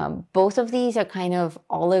 Both of these are kind of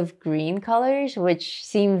olive green colors, which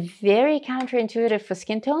seem very counterintuitive for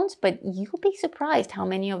skin tones, but you'll be surprised how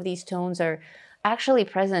many of these tones are actually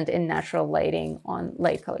present in natural lighting on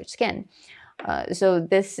light colored skin. So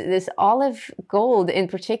this olive gold in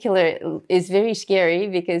particular is very scary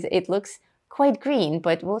because it looks quite green,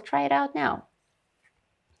 but we'll try it out now.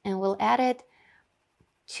 And we'll add it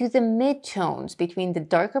to the mid-tones between the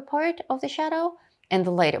darker part of the shadow and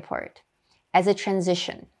the lighter part as a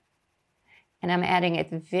transition. And I'm adding it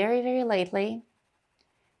very, very lightly,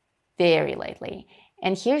 very lightly.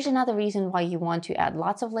 And here's another reason why you want to add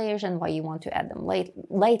lots of layers and why you want to add them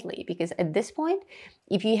lightly. Because at this point,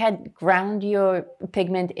 if you had ground your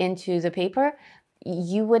pigment into the paper,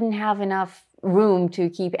 you wouldn't have enough room to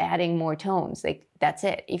keep adding more tones. Like, that's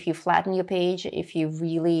it. If you flatten your page, if you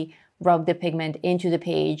really rub the pigment into the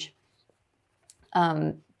page,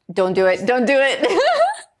 don't do it. Don't do it.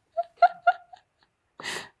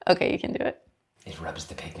 Okay, you can do it. It rubs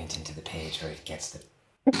the pigment into the page, or it gets the...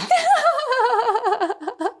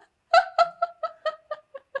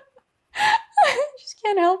 Just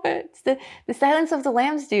can't help it. It's the Silence of the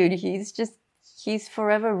Lambs dude. He's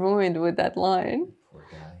forever ruined with that line. Poor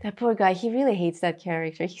guy. That poor guy. He really hates that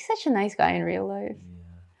character. He's such a nice guy in real life.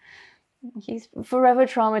 Yeah. He's forever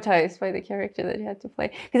traumatized by the character that he had to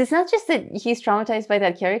play. Because it's not just that he's traumatized by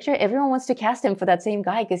that character. Everyone wants to cast him for that same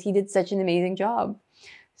guy because he did such an amazing job.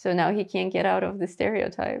 So now he can't get out of the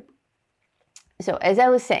stereotype. So as I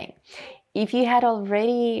was saying, if you had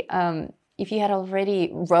already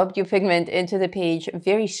rubbed your pigment into the page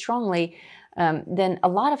very strongly, then a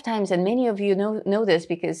lot of times, and many of you know this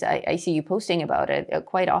because I see you posting about it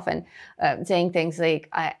quite often, saying things like,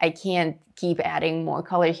 I can't keep adding more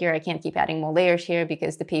color here, I can't keep adding more layers here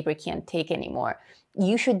because the paper can't take anymore.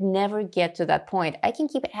 You should never get to that point. I can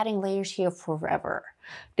keep adding layers here forever.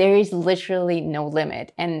 There is literally no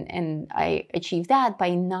limit. And I achieve that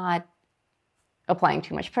by not applying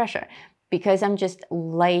too much pressure, because I'm just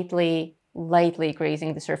lightly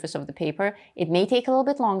grazing the surface of the paper. It may take a little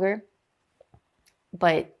bit longer,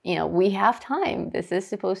 but we have time. This is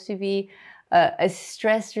supposed to be a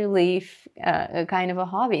stress relief kind of a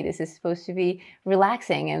hobby. This is supposed to be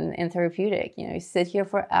relaxing and therapeutic. You sit here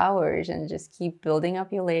for hours and just keep building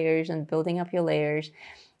up your layers and building up your layers.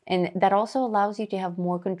 And that also allows you to have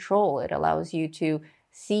more control. It allows you to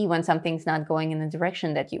see when something's not going in the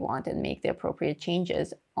direction that you want and make the appropriate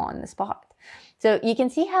changes on the spot. So you can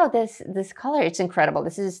see how this color, it's incredible.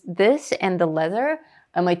 This and the leather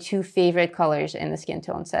are my two favorite colors in the skin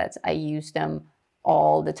tone sets. I use them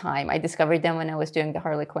all the time. I discovered them when I was doing the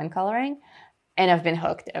Harley Quinn coloring, and I've been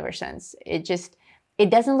hooked ever since. It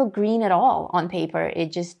doesn't look green at all on paper.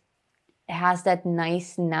 It just has that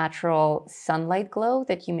nice natural sunlight glow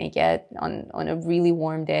that you may get on a really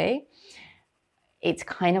warm day. It's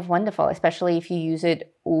kind of wonderful, especially if you use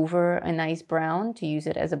it over a nice brown to use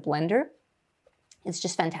it as a blender. It's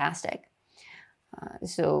just fantastic.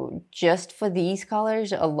 So just for these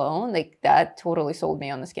colors alone, like that totally sold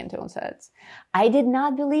me on the skin tone sets. I did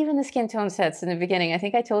not believe in the skin tone sets in the beginning. I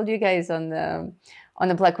think I told you guys on the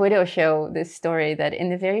Black Widow show this story that in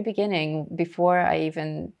the very beginning, before I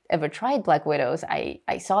even ever tried Black Widows,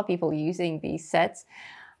 I saw people using these sets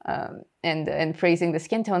and praising the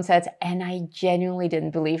skin tone sets, and I genuinely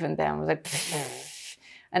didn't believe in them. I was like,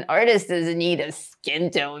 an artist doesn't need a skin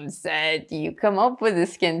tone set. You come up with the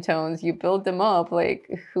skin tones, you build them up.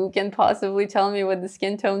 Like, who can possibly tell me what the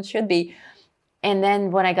skin tones should be? And then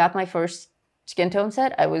when I got my first skin tone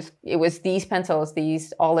set, it was these pencils,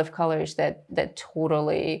 these olive colors that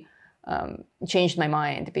totally changed my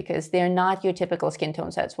mind, because they're not your typical skin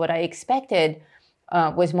tone sets. What I expected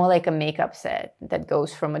was more like a makeup set that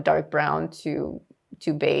goes from a dark brown to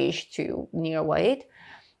beige to near white.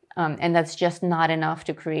 And that's just not enough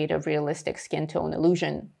to create a realistic skin tone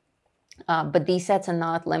illusion. But these sets are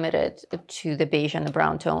not limited to the beige and the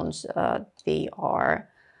brown tones. They are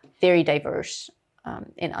very diverse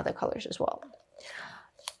in other colors as well.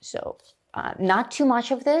 So not too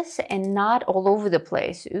much of this and not all over the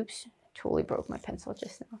place. Oops, totally broke my pencil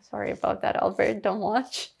just now. Sorry about that, Albert. Don't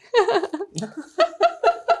watch.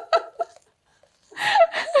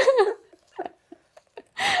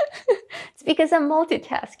 It's because I'm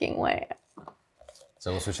multitasking. Way.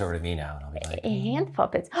 So we'll switch over to me now, and I'll be like, hand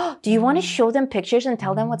puppets. Do you want to show them pictures and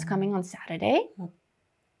tell them what's coming on Saturday?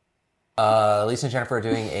 Lisa and Jennifer are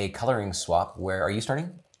doing a coloring swap. Where are you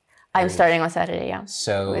starting? I'm starting on Saturday, yeah.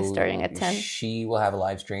 So we're starting at 10. She will have a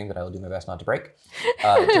live stream that I will do my best not to break,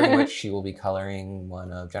 during which she will be coloring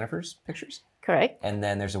one of Jennifer's pictures. Correct. And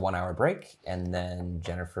then there's a 1 hour break, and then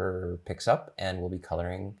Jennifer picks up and will be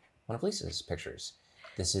coloring one of Lisa's pictures.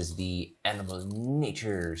 This is the Animal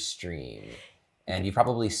Nature stream. And you've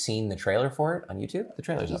probably seen the trailer for it on YouTube. The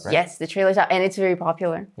trailer's up, right? Yes, the trailer's up, and it's very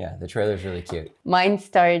popular. Yeah, the trailer's really cute. Mine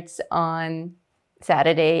starts on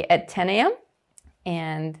Saturday at 10 a.m.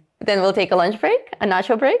 And then we'll take a lunch break, a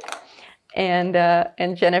nacho break. And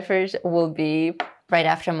Jennifer's will be right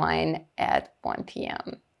after mine at 1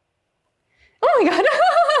 p.m. Oh my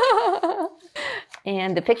God.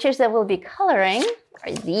 And the pictures that we'll be coloring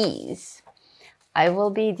are these. I will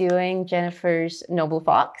be doing Jennifer's Noble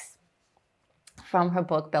Fox from her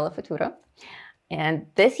book, Bella Futura. And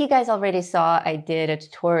this you guys already saw. I did a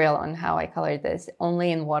tutorial on how I colored this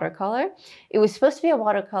only in watercolor. It was supposed to be a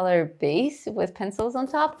watercolor base with pencils on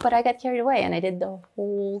top, but I got carried away and I did the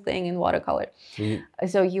whole thing in watercolor.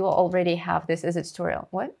 So you already have this as a tutorial.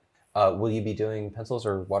 What? Will you be doing pencils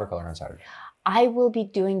or watercolor on Saturday? I will be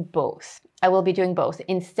doing both. I will be doing both.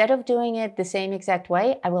 Instead of doing it the same exact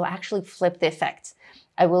way, I will actually flip the effects.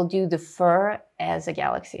 I will do the fur as a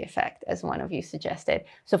galaxy effect, as one of you suggested.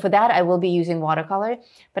 So for that, I will be using watercolor,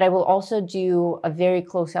 but I will also do a very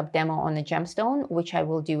close-up demo on the gemstone, which I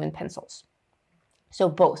will do in pencils. So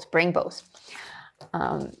both, bring both.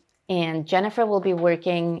 And Jennifer will be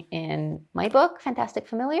working in my book, Fantastic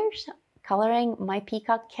Familiars, coloring my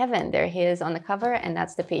peacock Kevin. There he is on the cover, and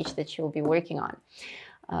that's the page that she'll be working on.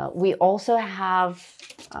 We also have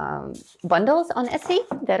bundles on Etsy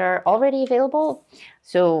that are already available.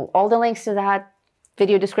 So all the links to that,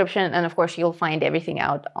 video description, and of course you'll find everything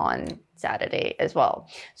out on Saturday as well.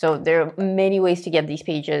 So there are many ways to get these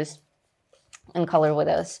pages and color with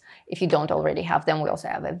us if you don't already have them. We also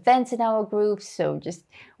have events in our groups. So just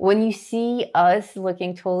when you see us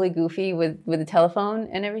looking totally goofy with the telephone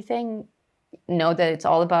and everything, know that it's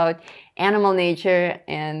all about animal nature,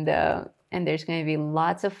 and there's going to be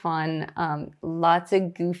lots of fun, lots of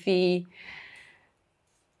goofiness,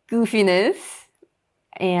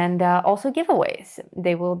 and also giveaways.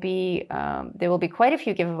 There will be quite a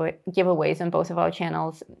few giveaways on both of our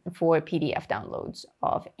channels for PDF downloads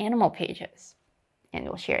of animal pages. And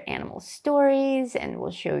we'll share animal stories, and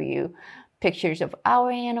we'll show you pictures of our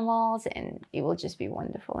animals, and it will just be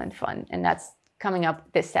wonderful and fun. And that's coming up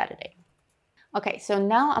this Saturday. Okay, so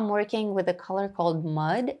now I'm working with a color called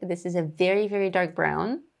Mud. This is a very, very dark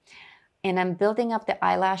brown. And I'm building up the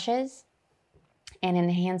eyelashes and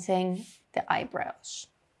enhancing the eyebrows.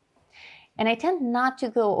 And I tend not to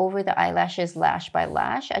go over the eyelashes lash by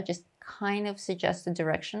lash. I just kind of suggest the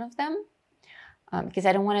direction of them because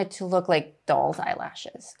I don't want it to look like doll's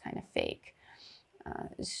eyelashes, kind of fake.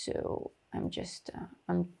 So I'm just,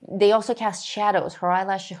 they also cast shadows. Her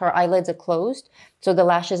eyelids are closed, so the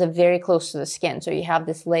lashes are very close to the skin. So you have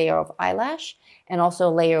this layer of eyelash and also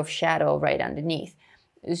a layer of shadow right underneath.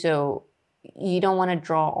 So you don't want to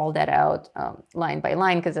draw all that out line by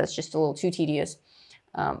line because that's just a little too tedious.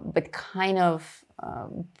 But kind of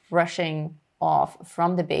brushing off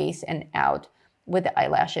from the base and out with the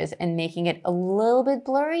eyelashes and making it a little bit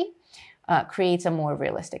blurry creates a more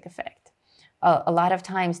realistic effect. A lot of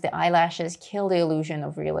times the eyelashes kill the illusion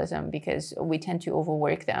of realism because we tend to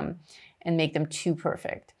overwork them and make them too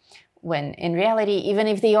perfect. When in reality, even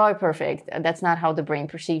if they are perfect, that's not how the brain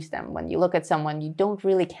perceives them. When you look at someone, you don't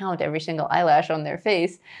really count every single eyelash on their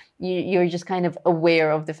face. You're just kind of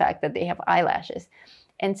aware of the fact that they have eyelashes.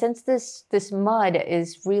 And since this mud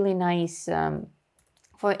is really nice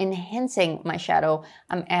for enhancing my shadow,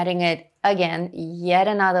 I'm adding it again, yet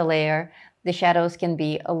another layer. The shadows can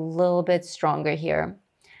be a little bit stronger here.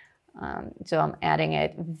 So I'm adding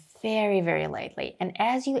it very, very lightly. And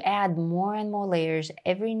as you add more and more layers,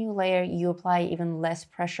 every new layer you apply even less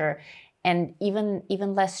pressure and even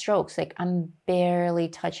less strokes. Like I'm barely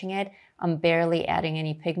touching it. I'm barely adding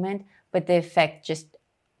any pigment, but the effect just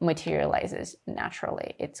materializes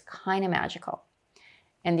naturally. It's kind of magical.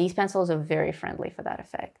 And these pencils are very friendly for that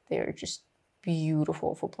effect. They're just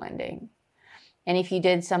beautiful for blending. And if you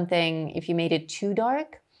did something, if you made it too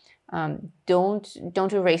dark, don't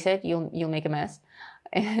erase it. You'll make a mess.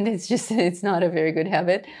 And it's not a very good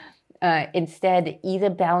habit. Instead, either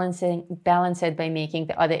balance it by making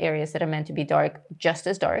the other areas that are meant to be dark just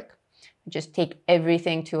as dark. Just take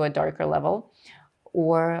everything to a darker level,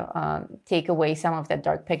 or take away some of that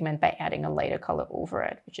dark pigment by adding a lighter color over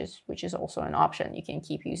it, which is also an option. You can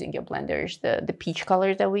keep using your blenders. The peach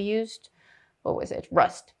color that we used, what was it?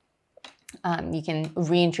 Rust. You can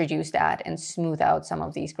reintroduce that and smooth out some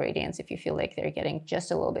of these gradients if you feel like they're getting just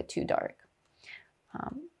a little bit too dark.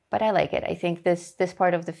 But I like it. I think this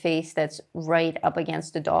part of the face that's right up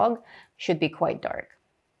against the dog should be quite dark.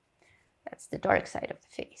 That's the dark side of the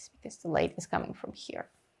face because the light is coming from here.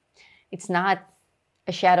 It's not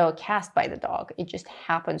a shadow cast by the dog. It just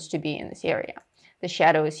happens to be in this area. The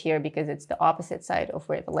shadow is here because it's the opposite side of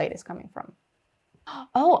where the light is coming from.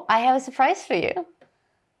 Oh, I have a surprise for you.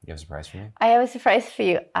 You have a surprise for me? I have a surprise for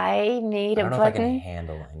you. I made a button. I don't know if I can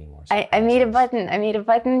handle any more surprises. I made a button. I made a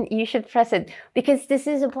button. You should press it because this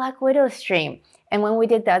is a Black Widow stream. And when we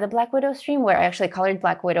did the other Black Widow stream where I actually colored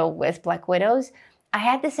Black Widow with Black Widows, I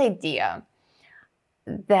had this idea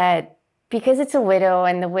that because it's a widow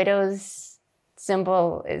and the widow's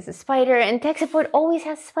symbol is a spider and tech support always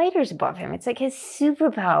has spiders above him. It's like his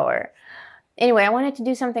superpower. Anyway, I wanted to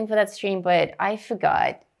do something for that stream, but I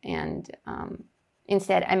forgot. And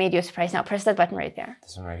instead, I made you a surprise. Now press that button right there.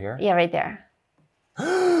 This one right here? Yeah, right there.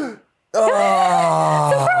 Oh!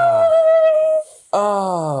 Surprise!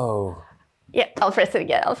 Oh! Yeah, I'll press it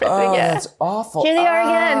again. I'll press it again. That's awful. Here they are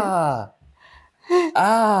again.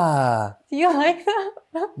 Do you like that?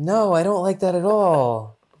 No, I don't like that at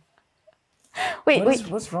all. Wait.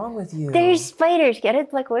 What's wrong with you? There's spiders. Get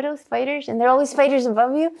it? Black Widow spiders? And there are always spiders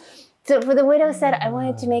above you. So for the Widow set, I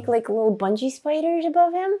wanted to make like little bungee spiders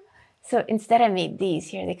above him. So instead I made these.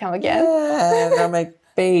 Here they come again. Yeah, they're on my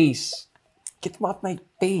face. Get them off my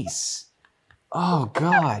face. Oh,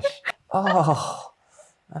 gosh. Oh,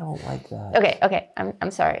 I don't like that. Okay.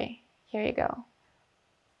 I'm sorry. Here you go.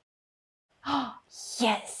 Oh,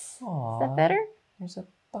 yes. Aww, is that better? There's a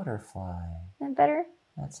butterfly. Is that better?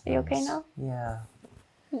 That's Are you nice. okay now? Yeah.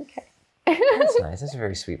 Okay. That's nice. That's a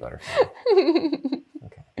very sweet butterfly.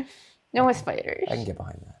 Okay. No more spiders. I can get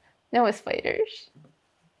behind that. No more spiders.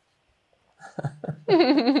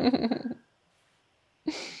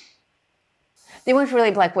 They weren't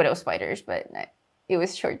really Black Widow spiders, but it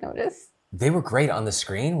was short notice. They were great on the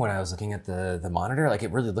screen when I was looking at the monitor. Like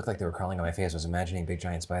it really looked like they were crawling on my face. I was imagining big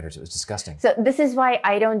giant spiders. It was disgusting. So this is why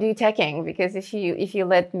I don't do teching, because if you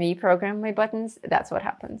let me program my buttons, that's what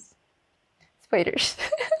happens. Spiders.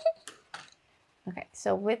 Okay,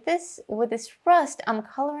 so with this rust, I'm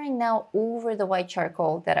coloring now over the white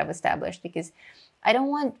charcoal that I've established because I don't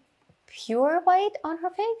want pure white on her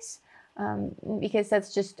face because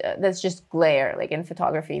that's just glare. Like in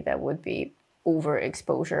photography, that would be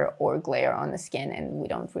overexposure or glare on the skin, and we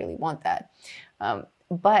don't really want that.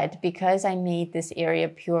 But because I made this area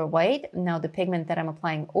pure white, now the pigment that I'm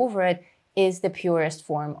applying over it is the purest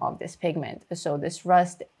form of this pigment. So this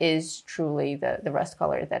rust is truly the rust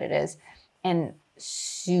color that it is. And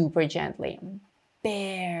super gently,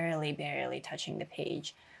 barely touching the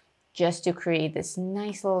page, just to create this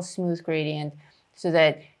nice little smooth gradient so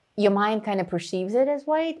that your mind kind of perceives it as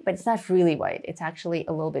white, but it's not really white. It's actually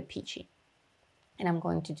a little bit peachy. And I'm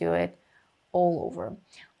going to do it all over.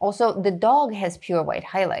 Also, the dog has pure white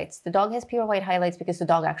highlights. The dog has pure white highlights because the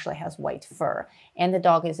dog actually has white fur, and the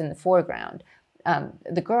dog is in the foreground.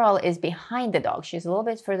 The girl is behind the dog. She's a little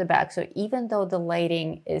bit further back. So even though the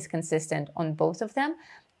lighting is consistent on both of them,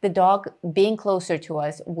 the dog being closer to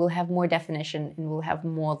us will have more definition and will have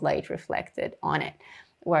more light reflected on it.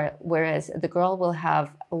 Whereas the girl will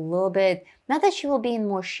have a little bit, not that she will be in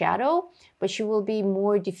more shadow, but she will be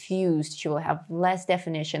more diffused. She will have less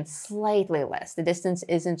definition, slightly less. The distance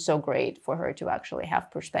isn't so great for her to actually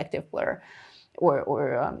have perspective blur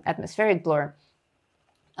or atmospheric blur.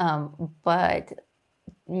 But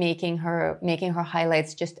making her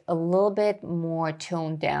highlights just a little bit more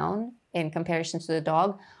toned down in comparison to the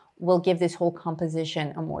dog will give this whole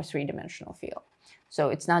composition a more three-dimensional feel. So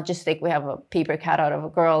it's not just like we have a paper cutout of a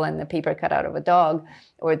girl and a paper cutout of a dog,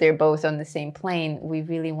 or they're both on the same plane. We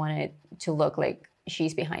really want it to look like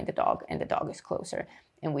she's behind the dog and the dog is closer.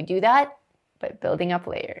 And we do that by building up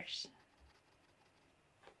layers.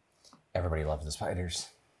 Everybody loves the spiders.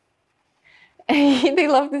 They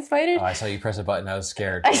love the spiders? Oh, I saw you press a button. I was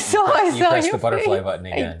scared. I saw You pressed the your butterfly face. button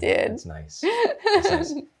again. I did. That's nice. That's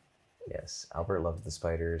nice. Yes, Albert loved the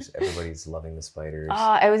spiders. Everybody's loving the spiders.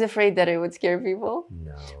 I was afraid that it would scare people.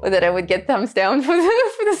 No. Or that I would get thumbs down for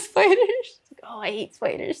the spiders. Oh, I hate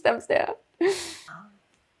spiders. Thumbs down.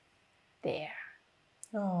 There.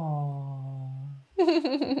 Aww.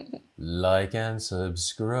 Like and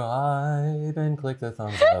subscribe and click the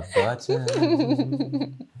thumbs up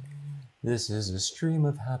button. This is a stream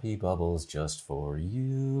of happy bubbles just for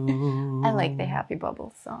you. I like the Happy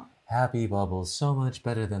Bubbles song. Happy bubbles so much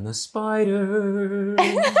better than the spiders.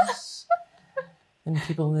 And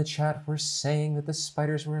people in the chat were saying that the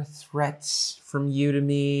spiders were threats from you to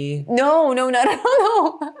me. No.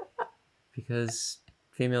 Because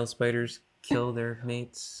female spiders kill their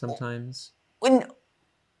mates sometimes. No.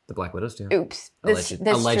 The Black Widows do. Oops. That's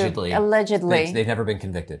Allegedly. True. Allegedly. They've never been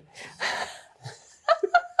convicted.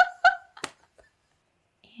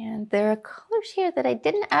 And there are colors here that I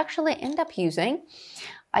didn't actually end up using.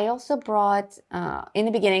 I also brought, in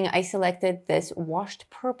the beginning, I selected this washed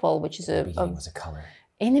purple, which is The beginning was a color.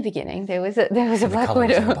 In the beginning, there was a Black color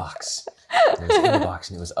Widow. was in the box. It was in the box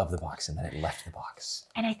and it was of the box and then it left the box.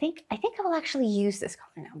 And I think I will actually use this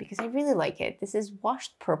color now because I really like it. This is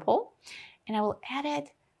washed purple, and I will add it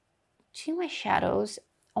to my shadows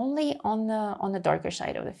only on the darker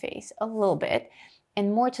side of the face, a little bit,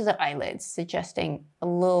 and more to the eyelids, suggesting a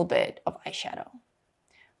little bit of eyeshadow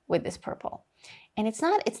with this purple. And it's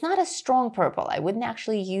not a strong purple. I wouldn't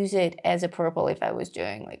actually use it as a purple if I was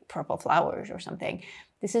doing like purple flowers or something.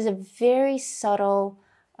 This is a very subtle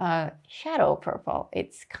shadow purple.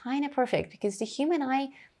 It's kind of perfect because the human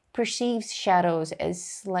eye perceives shadows as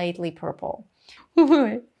slightly purple.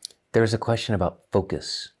 There's a question about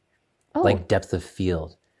focus, Oh. like depth of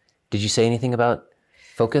field. Did you say anything about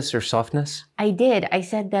focus or softness? I did. I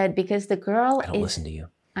said that because the girl I don't listen to you.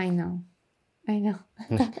 I know. I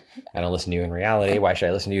don't listen to you in reality. Why should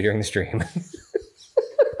I listen to you during the stream?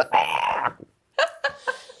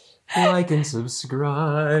 Like and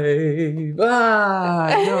subscribe.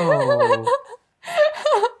 No.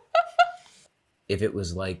 If it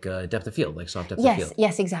was like depth of field, like soft depth of field.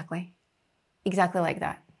 Yes, exactly. Exactly like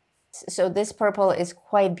that. So this purple is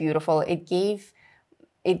quite beautiful. It gave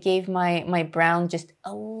my brown just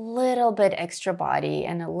a little bit extra body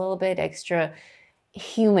and a little bit extra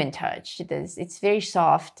human touch. It's very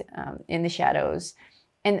soft in the shadows,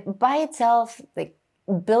 and by itself, like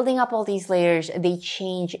building up all these layers, they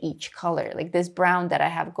change each color. Like this brown that I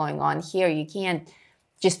have going on here, you can't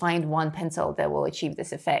just find one pencil that will achieve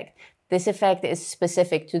this effect. This effect is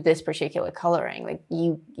specific to this particular coloring. Like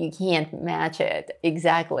you can't match it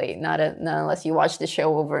exactly, not unless you watch the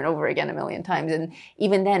show over and over again a million times. And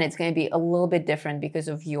even then, it's going to be a little bit different because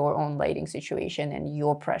of your own lighting situation and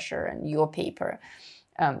your pressure and your paper.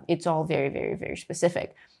 It's all very, very, very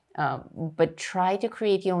specific. But try to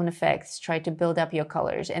create your own effects. Try to build up your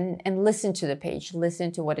colors and listen to the page.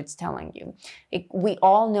 Listen to what it's telling you. We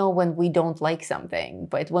all know when we don't like something,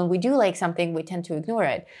 but when we do like something, we tend to ignore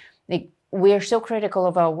it. We're so critical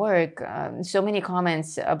of our work. So many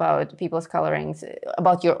comments about people's colorings,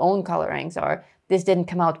 about your own colorings are, this didn't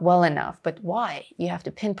come out well enough. But why? You have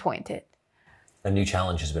to pinpoint it. A new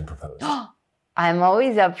challenge has been proposed. I'm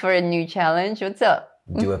always up for a new challenge. What's up?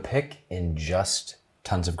 Do a pick in just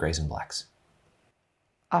tons of grays and blacks.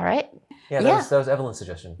 All right. Yeah, that was Evelyn's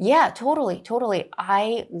suggestion. Yeah, totally.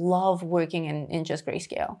 I love working in just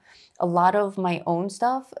grayscale. A lot of my own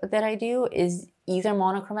stuff that I do is either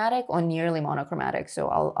monochromatic or nearly monochromatic. So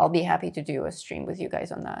I'll be happy to do a stream with you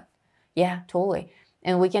guys on that. Yeah, totally.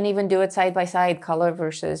 And we can even do it side by side, color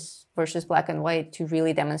versus black and white, to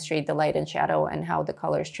really demonstrate the light and shadow and how the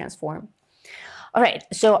colors transform. All right,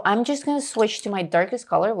 so I'm just gonna switch to my darkest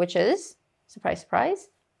color, which is, surprise, surprise,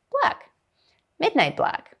 black. Midnight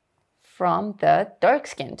black from the dark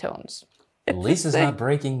skin tones. Lisa's not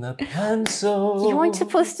breaking the pencil. You weren't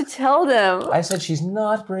supposed to tell them. I said she's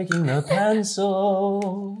not breaking the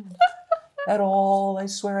pencil at all. I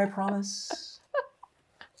swear, I promise.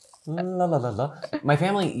 La la la la. My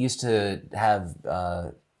family used to have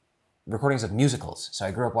recordings of musicals, so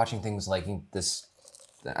I grew up watching things like this.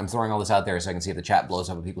 I'm throwing all this out there so I can see if the chat blows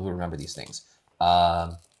up with people who remember these things.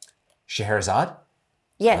 Scheherazade.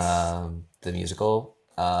 Yes. The musical.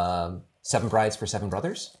 Seven Brides for Seven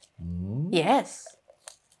Brothers. Yes.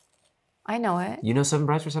 I know it. You know Seven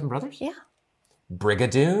Brides for Seven Brothers? Yeah.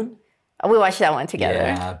 Brigadoon. We watched that one together.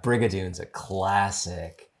 Yeah, Brigadoon's a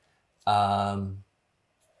classic.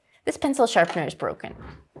 This pencil sharpener is broken.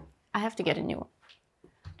 I have to get a new one.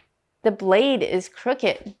 The blade is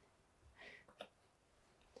crooked.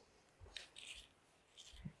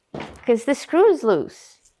 Because the screw is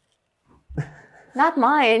loose. Not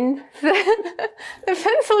mine. The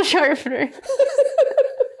pencil sharpener.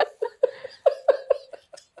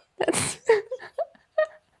 That's...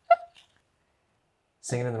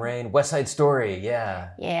 Singing in the Rain, West Side Story, yeah.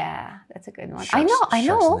 Yeah, that's a good one. Sharks, I know Sharks and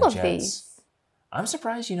all the of Jets. these. I'm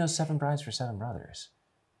surprised you know Seven Brides for Seven Brothers.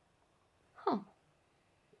 Huh.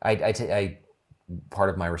 I part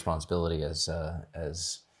of my responsibility as a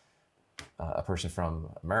person from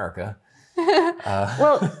America.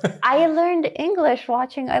 Well, I learned English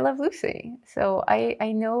watching I Love Lucy, so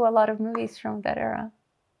I know a lot of movies from that era.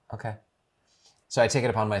 Okay. So I take it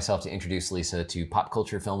upon myself to introduce Lisa to pop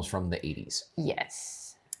culture films from the 80s.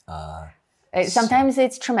 Yes. Sometimes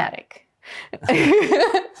it's traumatic.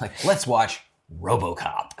 Like, let's watch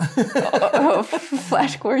RoboCop.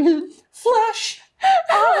 Flash Gordon. Flash!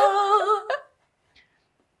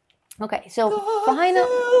 Okay, so The final...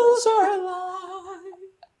 hills are alive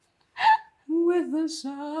with the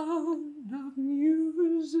sound of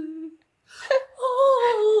music.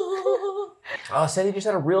 Oh, Sandy just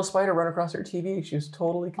had a real spider run across her TV. She was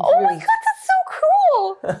totally confused. Oh my god, that's so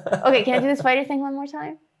cool! Okay, can I do the spider thing one more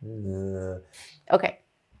time? Okay,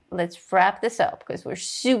 let's wrap this up because we're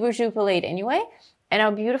super late anyway, and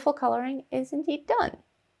our beautiful coloring is indeed done.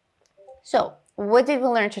 So, what did we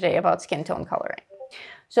learn today about skin tone coloring?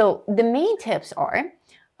 So, the main tips are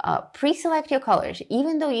pre-select your colors,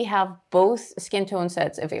 even though you have both skin tone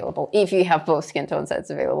sets available. If you have both skin tone sets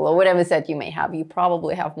available, or whatever set you may have, you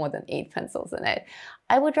probably have more than 8 pencils in it.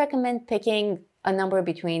 I would recommend picking a number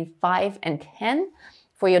between 5 and 10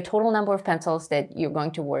 for your total number of pencils that you're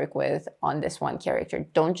going to work with on this one character.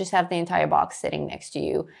 Don't just have the entire box sitting next to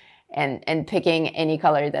you and picking any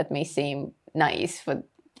color that may seem nice for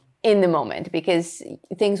in the moment, because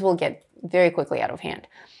things will get very quickly out of hand.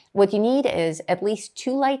 What you need is at least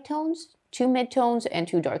 2 light tones, 2 mid-tones, and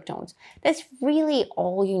 2 dark tones. That's really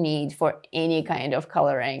all you need for any kind of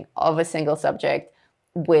coloring of a single subject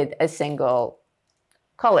with a single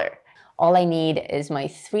color. All I need is my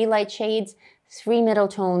 3 light shades, 3 middle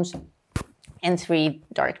tones, and 3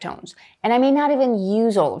 dark tones. And I may not even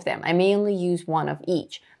use all of them. I may only use 1 of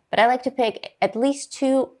each. But I like to pick at least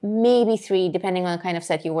 2, maybe 3, depending on the kind of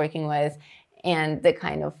set you're working with and the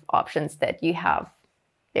kind of options that you have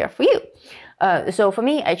there for you. So for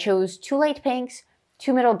me, I chose 2 light pinks,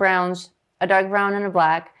 2 middle browns, a dark brown and a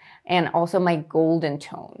black, and also my golden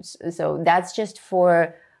tones. So that's just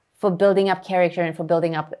for building up character and for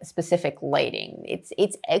building up specific lighting.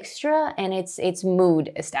 It's extra and it's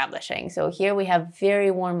mood establishing. So here we have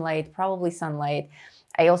very warm light, probably sunlight.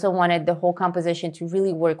 I also wanted the whole composition to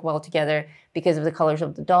really work well together because of the colors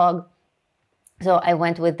of the dog. So I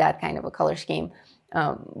went with that kind of a color scheme.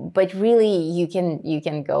 But really, you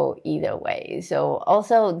can go either way. So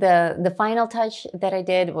also the final touch that I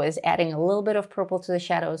did was adding a little bit of purple to the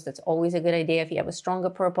shadows. That's always a good idea. If you have a stronger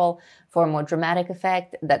purple for a more dramatic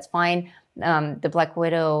effect, that's fine. The Black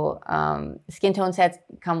Widow skin tone sets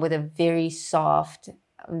come with a very soft,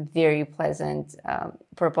 very pleasant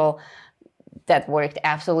purple that worked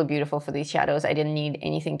absolutely beautiful for these shadows. I didn't need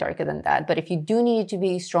anything darker than that. But if you do need it to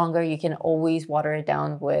be stronger, you can always water it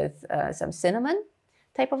down with some cinnamon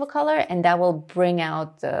type of a color, and that will bring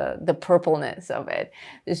out the purpleness of it.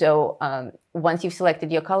 So once you've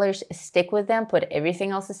selected your colors, stick with them, put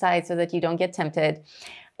everything else aside so that you don't get tempted,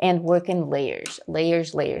 and work in layers,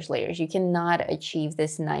 layers, layers, layers. You cannot achieve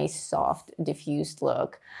this nice, soft, diffused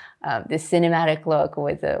look, this cinematic look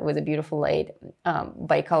with a beautiful light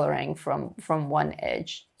by coloring from one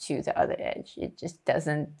edge to the other edge. It just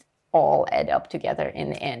doesn't all add up together in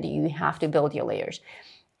the end. You have to build your layers.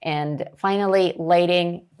 And finally,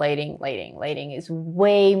 lighting. Lighting is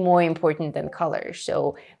way more important than color.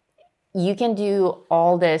 So you can do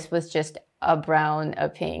all this with just a brown, a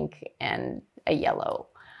pink, and a yellow,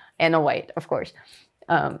 and a white, of course.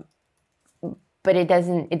 But it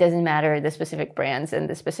doesn't matter the specific brands and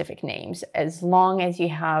the specific names, as long as you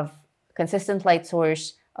have consistent light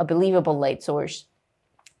source, a believable light source,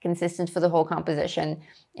 consistent for the whole composition,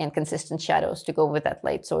 and consistent shadows to go with that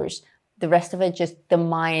light source. The rest of it, just the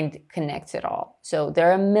mind connects it all. So there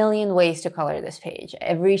are a million ways to color this page.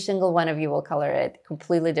 Every single one of you will color it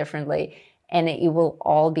completely differently, and it will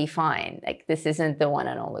all be fine. Like, this isn't the one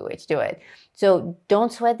and only way to do it. So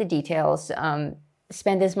don't sweat the details.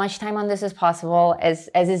 Spend as much time on this as possible, as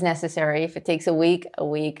is necessary. If it takes a week,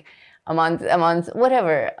 a month,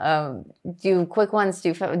 whatever. Do quick ones,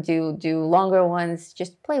 do longer ones.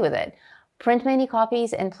 Just play with it. Print many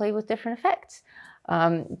copies and play with different effects.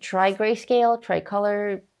 Try grayscale, try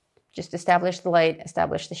color, just establish the light,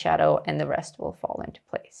 establish the shadow, and the rest will fall into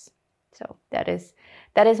place. So that is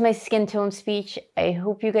my skin tone speech. I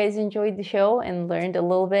hope you guys enjoyed the show and learned a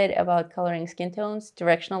little bit about coloring skin tones,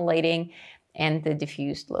 directional lighting, and the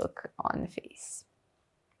diffused look on the face.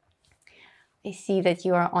 I see that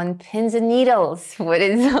you are on pins and needles. What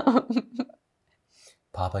is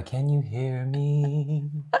Papa, can you hear me?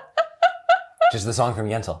 Just the song from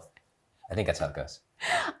Yentl. I think that's how it goes.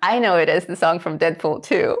 I know it is the song from Deadpool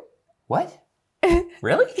too. What?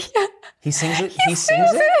 Really? Yeah. He sings it? He sings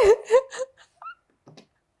it?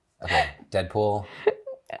 Okay, Deadpool.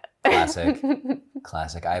 Classic.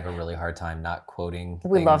 Classic. I have a really hard time not quoting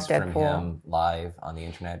things from him live on the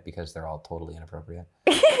internet because they're all totally inappropriate.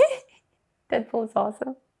 Deadpool is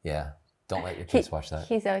awesome. Yeah. Don't let your kids watch that.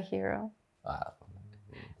 He's our hero.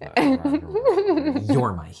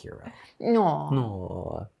 You're my hero.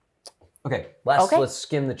 No. Okay, let's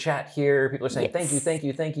skim the chat here. People are saying thank you, thank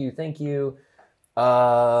you, thank you, thank you.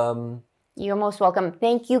 You're most welcome.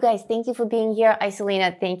 Thank you guys. Thank you for being here.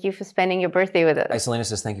 Isolina, thank you for spending your birthday with us. Isolina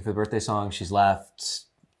says thank you for the birthday song. She's laughed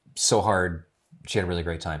so hard. She had a really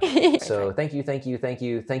great time. So thank you, thank you, thank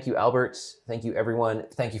you. Thank you, Albert. Thank you, everyone.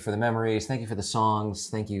 Thank you for the memories. Thank you for the songs.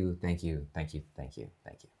 Thank you, thank you, thank you, thank you,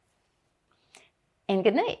 thank you. And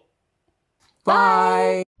good night.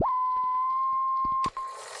 Bye.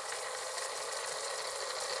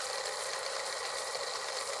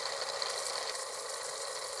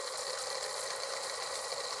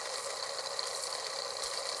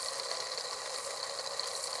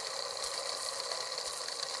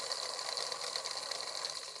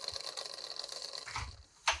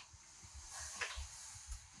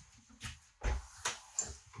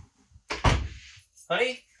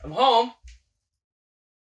 Honey, I'm home.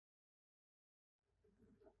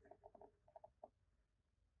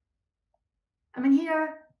 I'm in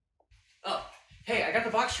here. Oh, hey, I got the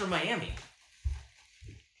box from Miami.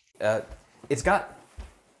 It's got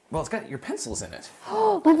your pencils in it.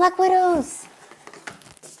 Oh, my Black Widows.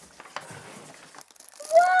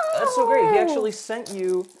 Whoa! That's so great. He actually sent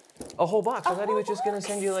you a whole box. I thought he was just going to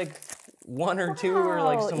send you like one or two or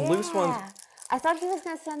like some loose ones. I thought he was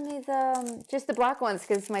going to send me just the black ones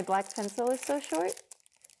because my black pencil is so short.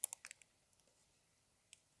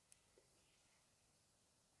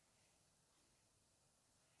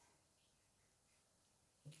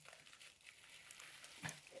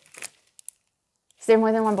 Is there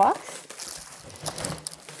more than one box?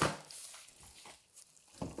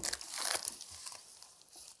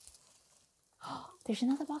 There's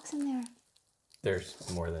another box in there. There's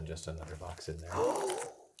more than just another box in there.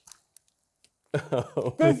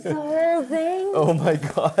 This whole thing? Oh my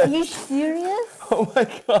god. Are you serious? Oh my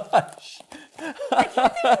gosh. I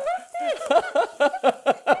can't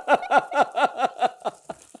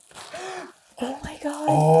Oh my god.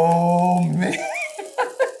 Oh man.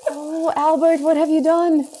 Oh, Albert, what have you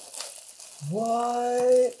done?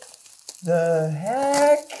 What the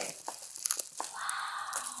heck? Wow.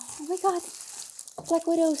 Oh my god. Black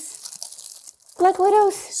Widows. Black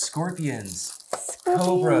Widows. Scorpions.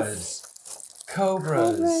 Scorpions.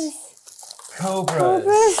 Cobras.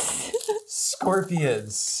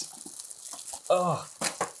 Scorpions. Oh.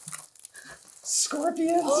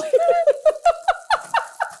 Scorpions. Oh my god.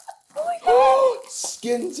 Oh my god.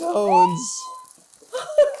 Skin tones.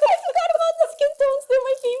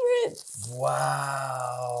 favorites.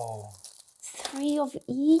 Wow. 3 of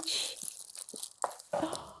each.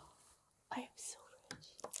 Oh, I am so rich.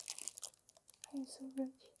 I am so rich.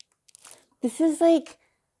 This is like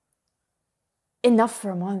enough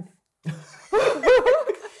for a month.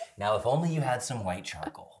 Now, if only you had some white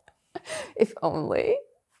charcoal. If only.